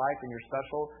you in my life, and you're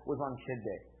special, was on Kid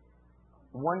Day?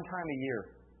 One time a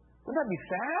year. Wouldn't that be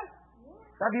sad?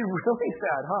 That'd be really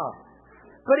sad, huh?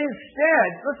 But instead,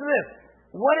 listen to this.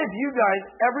 What if you guys,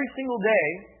 every single day,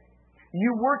 you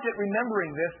worked at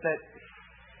remembering this, that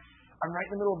I'm right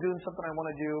in the middle of doing something I want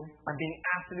to do. I'm being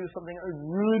asked to do something I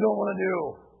really don't want to do.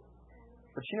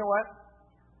 But you know what?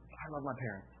 I love my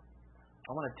parents.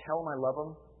 I want to tell them I love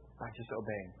them by just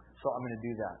obeying. So I'm going to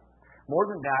do that. More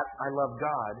than that, I love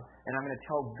God, and I'm going to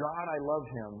tell God I love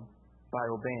Him by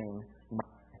obeying my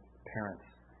parents.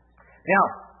 Now,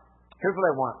 here's what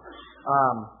I want.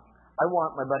 I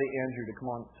want my buddy Andrew to come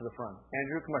on to the front.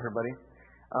 Andrew, come on here, buddy.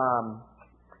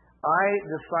 I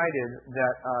decided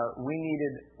that we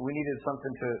needed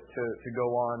something to go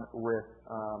on with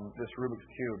this Rubik's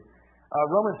Cube.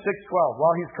 Romans 6:12.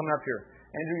 While he's coming up here,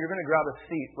 Andrew, you're going to grab a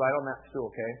seat right on that stool,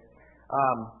 okay?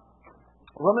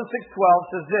 Romans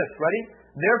 6:12 says this. Ready?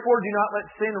 Therefore, do not let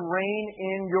sin reign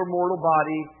in your mortal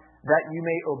body, that you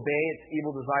may obey its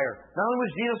evil desire. Not only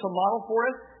was Jesus a model for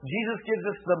us, Jesus gives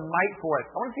us the might for it.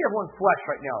 I want to see everyone flex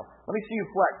right now. Let me see you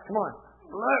flex. Come on.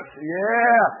 Flex.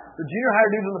 Yeah. The junior high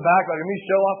dudes in the back, like, let me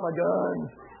show off my guns.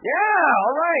 Yeah.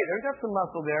 All right. There's got some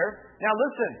muscle there. Now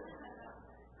listen.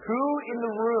 Who in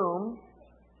the room,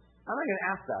 I'm not going to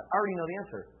ask that. I already know the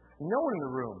answer. No one in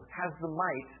the room has the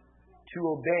might to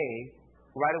obey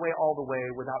right away, all the way,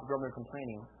 without grumbling or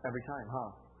complaining every time,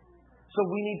 huh? So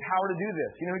we need power to do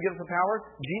this. You know who gives us the power?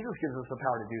 Jesus gives us the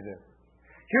power to do this.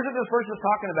 Here's what this verse is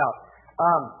talking about.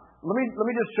 Let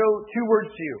me just show two words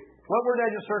to you. What word did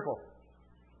I just circle?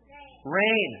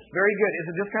 Rain. Very good. Is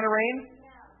it this kind of rain?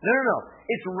 No.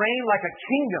 It's rain like a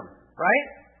kingdom, right?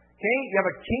 Okay, you have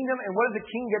a kingdom, and what does the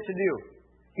king get to do?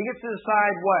 He gets to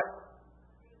decide what?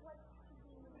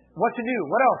 What to do.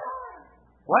 What else?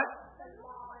 What?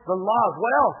 The laws.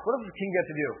 What else? What does the king get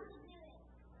to do?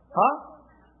 Huh?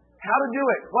 How to do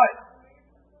it. What?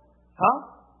 Huh?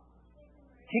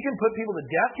 He can put people to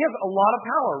death. He has a lot of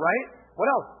power, right? What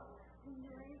else?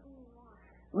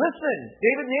 Listen,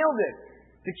 David nailed it.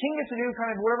 The king gets to do kind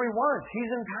of whatever he wants.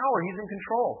 He's in power. He's in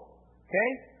control.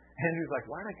 Okay? Andrew's like,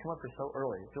 why did I come up here so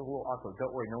early? It feels a little awkward. Don't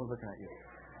worry, no one's looking at you.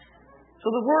 So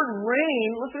the word reign,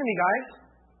 listen to me, guys.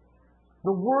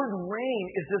 The word reign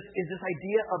is this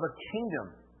idea of a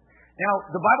kingdom. Now,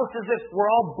 the Bible says this, we're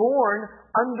all born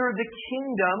under the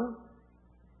kingdom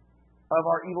of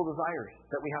our evil desires,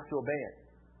 that we have to obey it.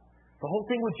 The whole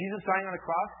thing with Jesus dying on a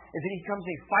cross is that He comes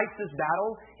and He fights this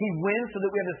battle. He wins so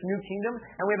that we have this new kingdom,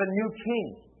 and we have a new king.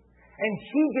 And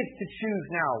He gets to choose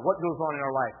now what goes on in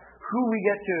our life, who we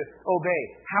get to obey,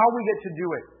 how we get to do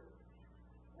it,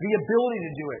 the ability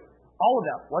to do it, all of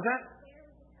that, wasn't it?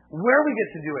 Where we get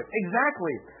to do it,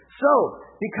 exactly. So,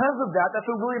 because of that, that's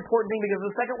a really important thing, because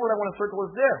the second word I want to circle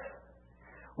is this.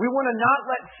 We want to not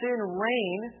let sin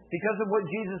reign because of what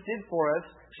Jesus did for us,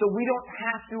 so we don't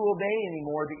have to obey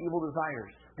anymore the evil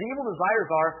desires. The evil desires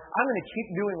are, I'm going to keep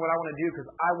doing what I want to do because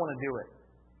I want to do it.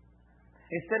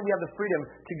 Instead, we have the freedom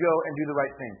to go and do the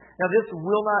right thing. Now, this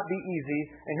will not be easy,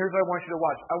 and here's what I want you to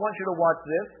watch. I want you to watch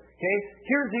this, okay?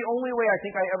 Here's the only way I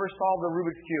think I ever solved the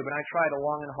Rubik's Cube, and I tried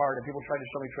long and hard, and people tried to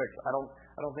show me tricks. I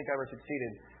don't think I ever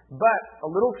succeeded. But a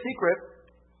little secret,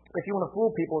 if you want to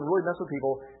fool people and really mess with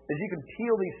people, is you can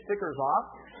peel these stickers off,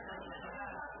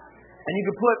 And you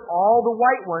could put all the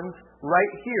white ones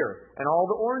right here and all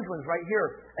the orange ones right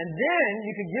here. And then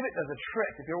you could give it as a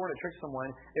trick. If you were to trick someone,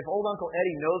 if old Uncle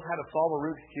Eddie knows how to solve a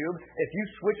Rubik's Cube, if you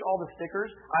switch all the stickers,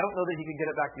 I don't know that he could get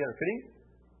it back together. Could he?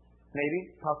 Maybe,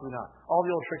 possibly not. All the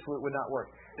old tricks would not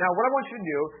work. Now, what I want you to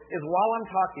do is while I'm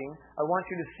talking, I want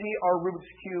you to see our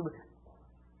Rubik's Cube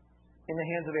in the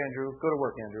hands of Andrew. Go to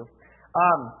work, Andrew.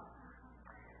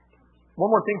 One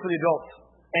more thing for the adults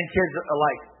and kids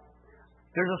alike.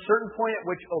 There's a certain point at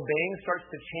which obeying starts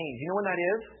to change. You know when that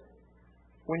is?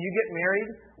 When you get married,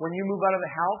 when you move out of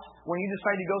the house, when you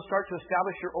decide to go start to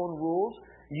establish your own rules,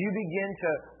 you begin to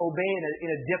obey in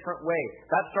a different way.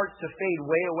 That starts to fade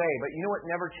way away. But you know what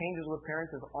never changes with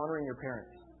parents is honoring your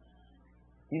parents.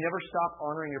 You never stop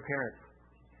honoring your parents.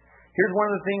 Here's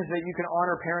one of the things that you can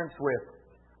honor parents with.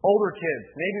 Older kids,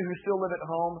 maybe who still live at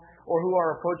home or who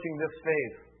are approaching this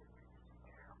phase.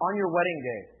 On your wedding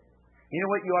day, you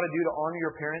know what you ought to do to honor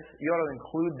your parents? You ought to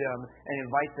include them and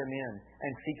invite them in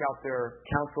and seek out their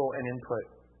counsel and input.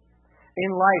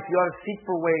 In life, you ought to seek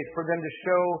for ways for them to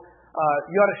show,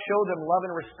 you ought to show them love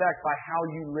and respect by how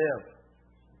you live.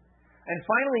 And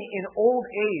finally, in old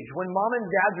age, when mom and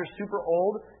dads are super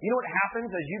old, you know what happens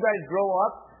as you guys grow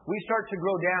up? We start to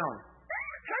grow down.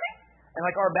 And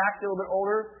like our back's a little bit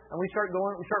older, and we start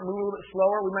moving a little bit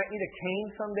slower. We might need a cane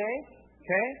someday.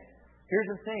 Okay? Here's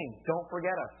the thing. Don't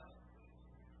forget us.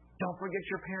 Don't forget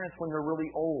your parents when they're really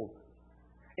old.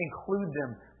 Include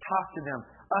them. Talk to them.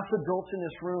 Us adults in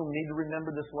this room need to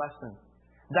remember this lesson.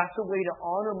 That's a way to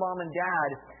honor mom and dad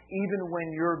even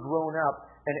when you're grown up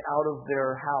and out of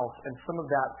their house. And some of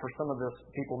that, for some of us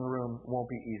people in the room, won't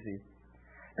be easy.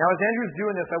 Now, as Andrew's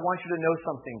doing this, I want you to know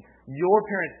something. Your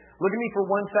parents, look at me for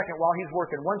 1 second while he's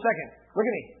working. 1 second. Look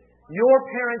at me. Your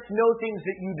parents know things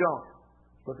that you don't.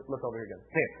 Look over here again.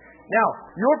 Okay. Now,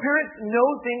 your parents know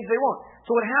things they won't.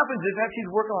 So what happens is, as he's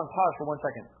working on pause for 1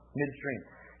 second, midstream.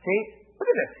 Okay, look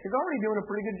at this. He's already doing a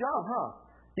pretty good job, huh?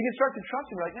 You can start to trust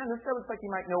him. You're like, man, this guy looks like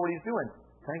he might know what he's doing.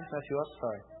 Can I just mess you up?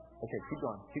 Sorry. Okay, keep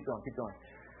going.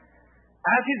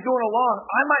 As he's going along,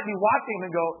 I might be watching him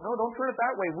and go, no, don't turn it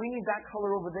that way. We need that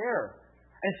color over there.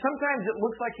 And sometimes it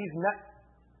looks like he's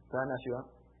Did I mess you up?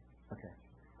 Okay,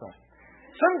 sorry.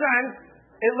 Sometimes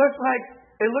it looks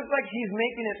like he's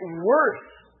making it worse.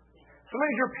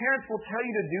 Sometimes your parents will tell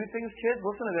you to do things, kids,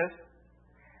 listen to this,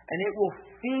 and it will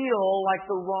feel like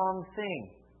the wrong thing.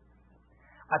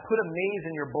 I put a maze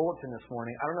in your bulletin this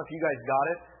morning. I don't know if you guys got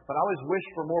it, but I always wish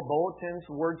for more bulletins,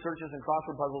 word searches, and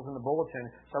crossword puzzles in the bulletin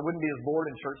so I wouldn't be as bored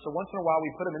in church. So once in a while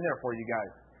we put them in there for you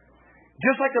guys.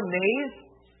 Just like a maze,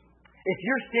 if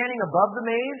you're standing above the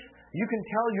maze, you can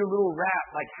tell your little rat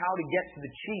like how to get to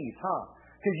the cheese, huh?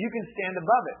 Because you can stand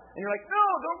above it. And you're like, no,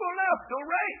 don't go left, go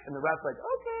right. And the rat's like,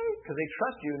 okay. Because they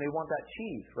trust you and they want that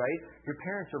cheese, right? Your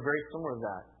parents are very similar to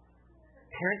that.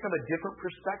 Parents have a different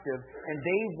perspective and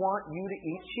they want you to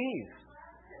eat cheese.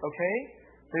 Okay?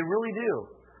 They really do.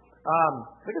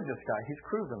 Look at this guy. He's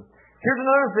cruising. Here's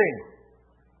another thing.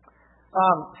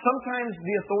 Sometimes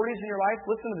the authorities in your life,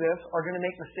 listen to this, are going to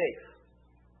make mistakes.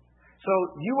 So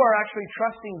you are actually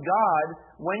trusting God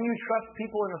when you trust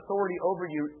people in authority over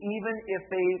you, even if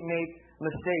they make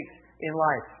mistakes in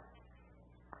life.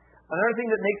 Another thing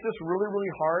that makes this really,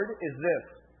 really hard is this.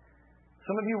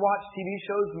 Some of you watch TV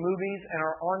shows, movies, and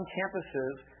are on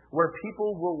campuses where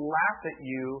people will laugh at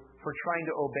you for trying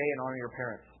to obey and honor your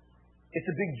parents. It's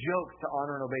a big joke to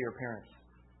honor and obey your parents.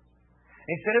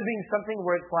 Instead of being something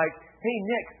where it's like, hey,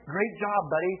 Nick, great job,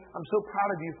 buddy. I'm so proud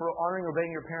of you for honoring and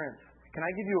obeying your parents. Can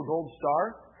I give you a gold star?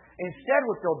 Instead,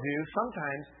 what they'll do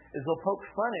sometimes is they'll poke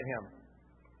fun at him.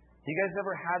 You guys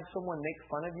ever had someone make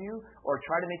fun of you or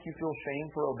try to make you feel shame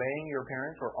for obeying your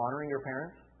parents or honoring your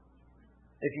parents?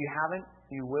 If you haven't,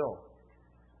 you will.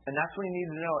 And that's what you need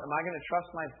to know. Am I going to trust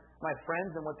my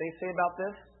friends and what they say about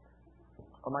this?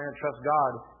 Or am I going to trust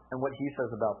God and what He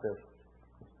says about this?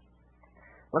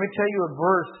 Let me tell you a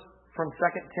verse from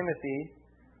 2 Timothy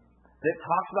that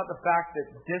talks about the fact that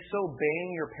disobeying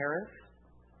your parents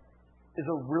is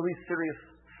a really serious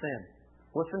sin.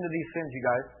 Listen to these sins, you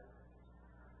guys.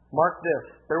 Mark this.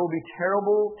 There will be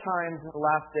terrible times in the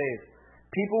last days.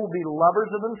 People will be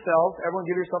lovers of themselves. Everyone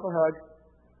give yourself a hug.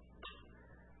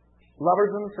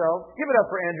 Lovers of themselves. Give it up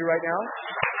for Andrew right now.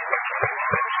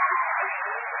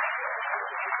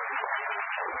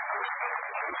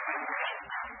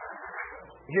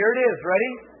 Here it is.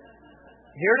 Ready?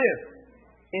 Here it is.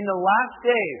 In the last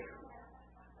days,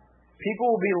 people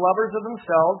will be lovers of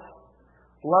themselves,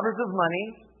 lovers of money,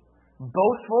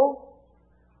 boastful,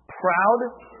 proud,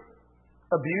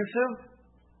 abusive,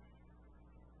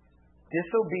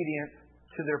 disobedient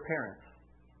to their parents,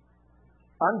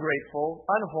 ungrateful,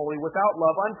 unholy, without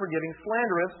love, unforgiving,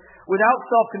 slanderous, without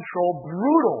self-control,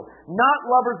 brutal, not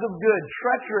lovers of good,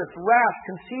 treacherous, rash,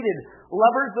 conceited,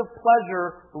 lovers of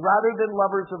pleasure rather than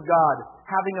lovers of God,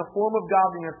 having a form of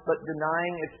godliness but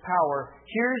denying its power.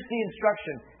 Here's the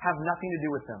instruction: have nothing to do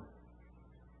with them.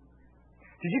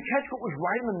 Did you catch what was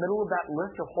right in the middle of that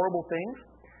list of horrible things?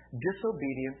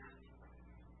 Disobedience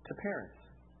to parents.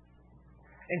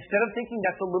 Instead of thinking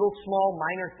that's a little small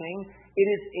minor thing, it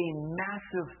is a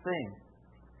massive thing.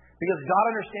 Because God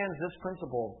understands this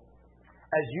principle.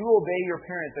 As you obey your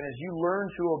parents and as you learn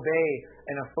to obey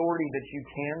an authority that you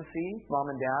can see,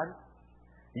 mom and dad,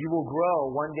 you will grow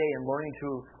one day in learning to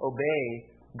obey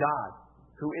God,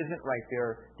 who isn't right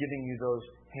there giving you those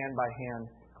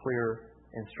hand-by-hand clear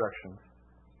instructions.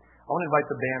 I want to invite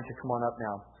the band to come on up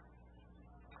now.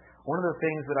 One of the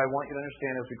things that I want you to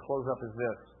understand as we close up is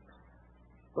this.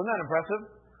 Wasn't that impressive?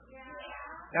 Yeah.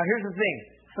 Now here's the thing.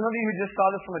 Some of you who just saw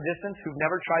this from a distance, who've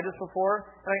never tried this before,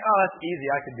 are like, oh, that's easy,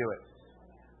 I could do it.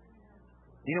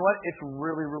 You know what? It's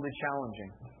really, really challenging.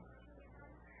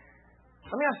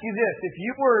 Let me ask you this. If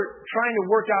you were trying to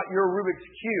work out your Rubik's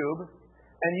Cube,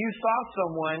 and you saw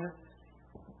someone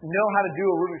know how to do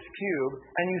a Rubik's Cube,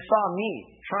 and you saw me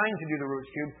trying to do the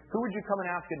Rubik's Cube, who would you come and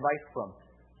ask advice from?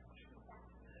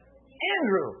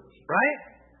 Andrew, right?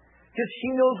 Because he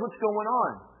knows what's going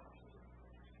on.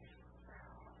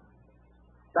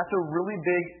 That's a really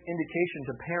big indication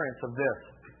to parents of this.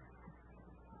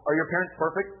 Are your parents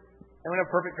perfect? Anyone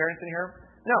have perfect parents in here?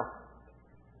 No.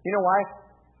 You know why?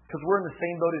 Because we're in the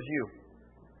same boat as you.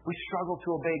 We struggle to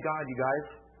obey God, you guys.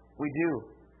 We do.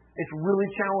 It's really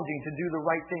challenging to do the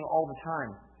right thing all the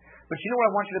time. But you know what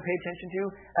I want you to pay attention to?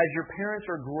 As your parents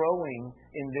are growing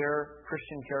in their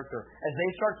Christian character, as they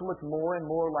start to look more and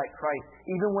more like Christ,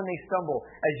 even when they stumble,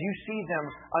 as you see them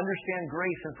understand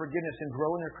grace and forgiveness and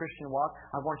grow in their Christian walk,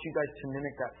 I want you guys to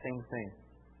mimic that same thing.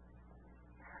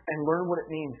 And learn what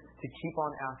it means to keep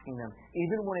on asking them,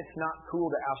 even when it's not cool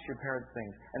to ask your parents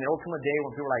things. And there will come a day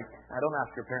when people are like, I don't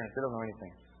ask your parents, they don't know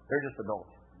anything. They're just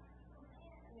adults.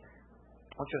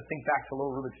 I want you to think back to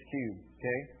little Rubik's Cube,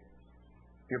 okay?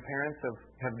 Your parents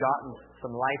have gotten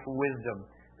some life wisdom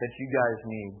that you guys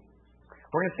need.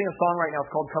 We're going to sing a song right now.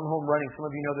 It's called Come Home Running. Some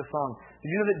of you know this song. Did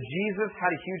you know that Jesus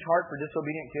had a huge heart for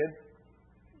disobedient kids?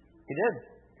 He did.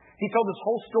 He told this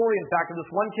whole story, in fact, of this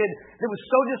one kid that was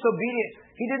so disobedient.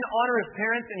 He didn't honor his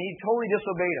parents, and he totally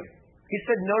disobeyed them. He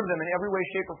said no to them in every way,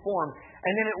 shape, or form.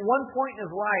 And then at one point in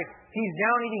his life, he's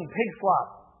down eating pig slop.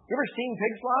 You ever seen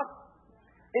pig slop?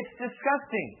 It's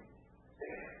disgusting.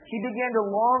 He began to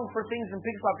long for things in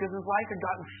pig slop because his life had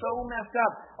gotten so messed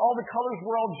up. All the colors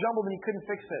were all jumbled and he couldn't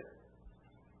fix it.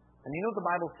 And you know what the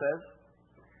Bible says?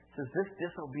 It says this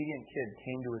disobedient kid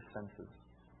came to his senses.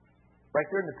 Right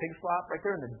there in the pig slop, right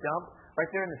there in the dump, right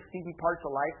there in the stinky parts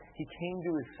of life, he came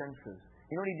to his senses.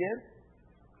 You know what he did?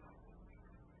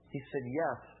 He said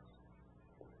yes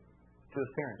to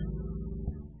his parents.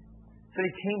 So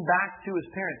he came back to his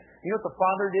parents. You know what the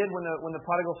father did when the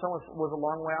prodigal son was a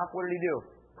long way off? What did he do?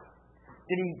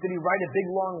 Did he write a big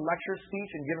long lecture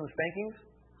speech and give him spankings?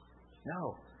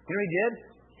 No. You know what he did?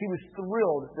 He was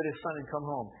thrilled that his son had come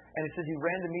home. And it says he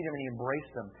ran to meet him and he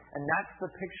embraced him. And that's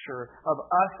the picture of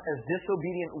us as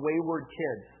disobedient, wayward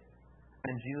kids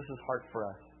and Jesus' heart for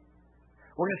us.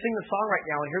 We're going to sing the song right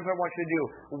now, and here's what I want you to do.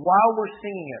 While we're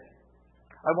singing it,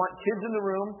 I want kids in the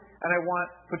room, and I want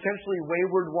potentially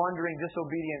wayward, wandering,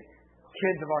 disobedient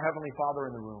kids of our Heavenly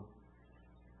Father in the room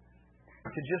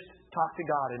to just talk to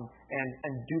God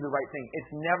and do the right thing.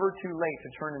 It's never too late to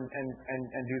turn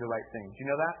and do the right thing. Do you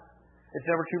know that? It's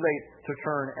never too late to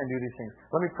turn and do these things.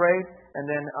 Let me pray, and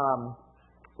then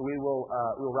we will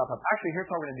wrap up. Actually, here's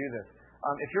how we're going to do this.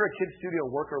 If you're a Kids Studio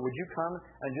worker, would you come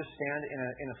and just stand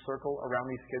in a circle around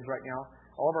these kids right now?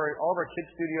 All of our Kids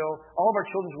Studio, all of our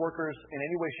children's workers in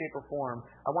any way, shape, or form,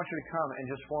 I want you to come and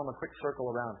just form a quick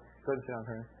circle around. Go ahead and sit down,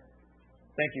 Tony.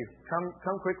 Thank you.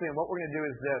 Come quickly, and what we're going to do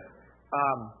is this.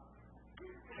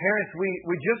 Parents,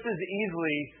 we just as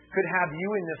easily could have you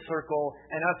in this circle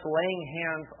and us laying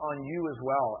hands on you as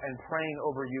well and praying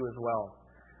over you as well.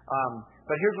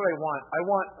 But here's what I want. I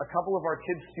want a couple of our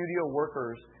Kids Studio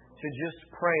workers to just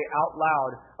pray out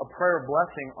loud a prayer of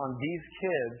blessing on these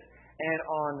kids and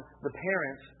on the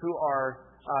parents who are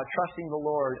trusting the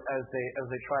Lord as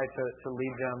they try to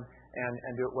lead them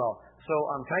and do it well. So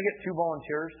can I get 2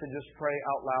 volunteers to just pray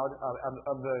out loud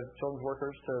of the children's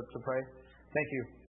workers to pray? Thank you.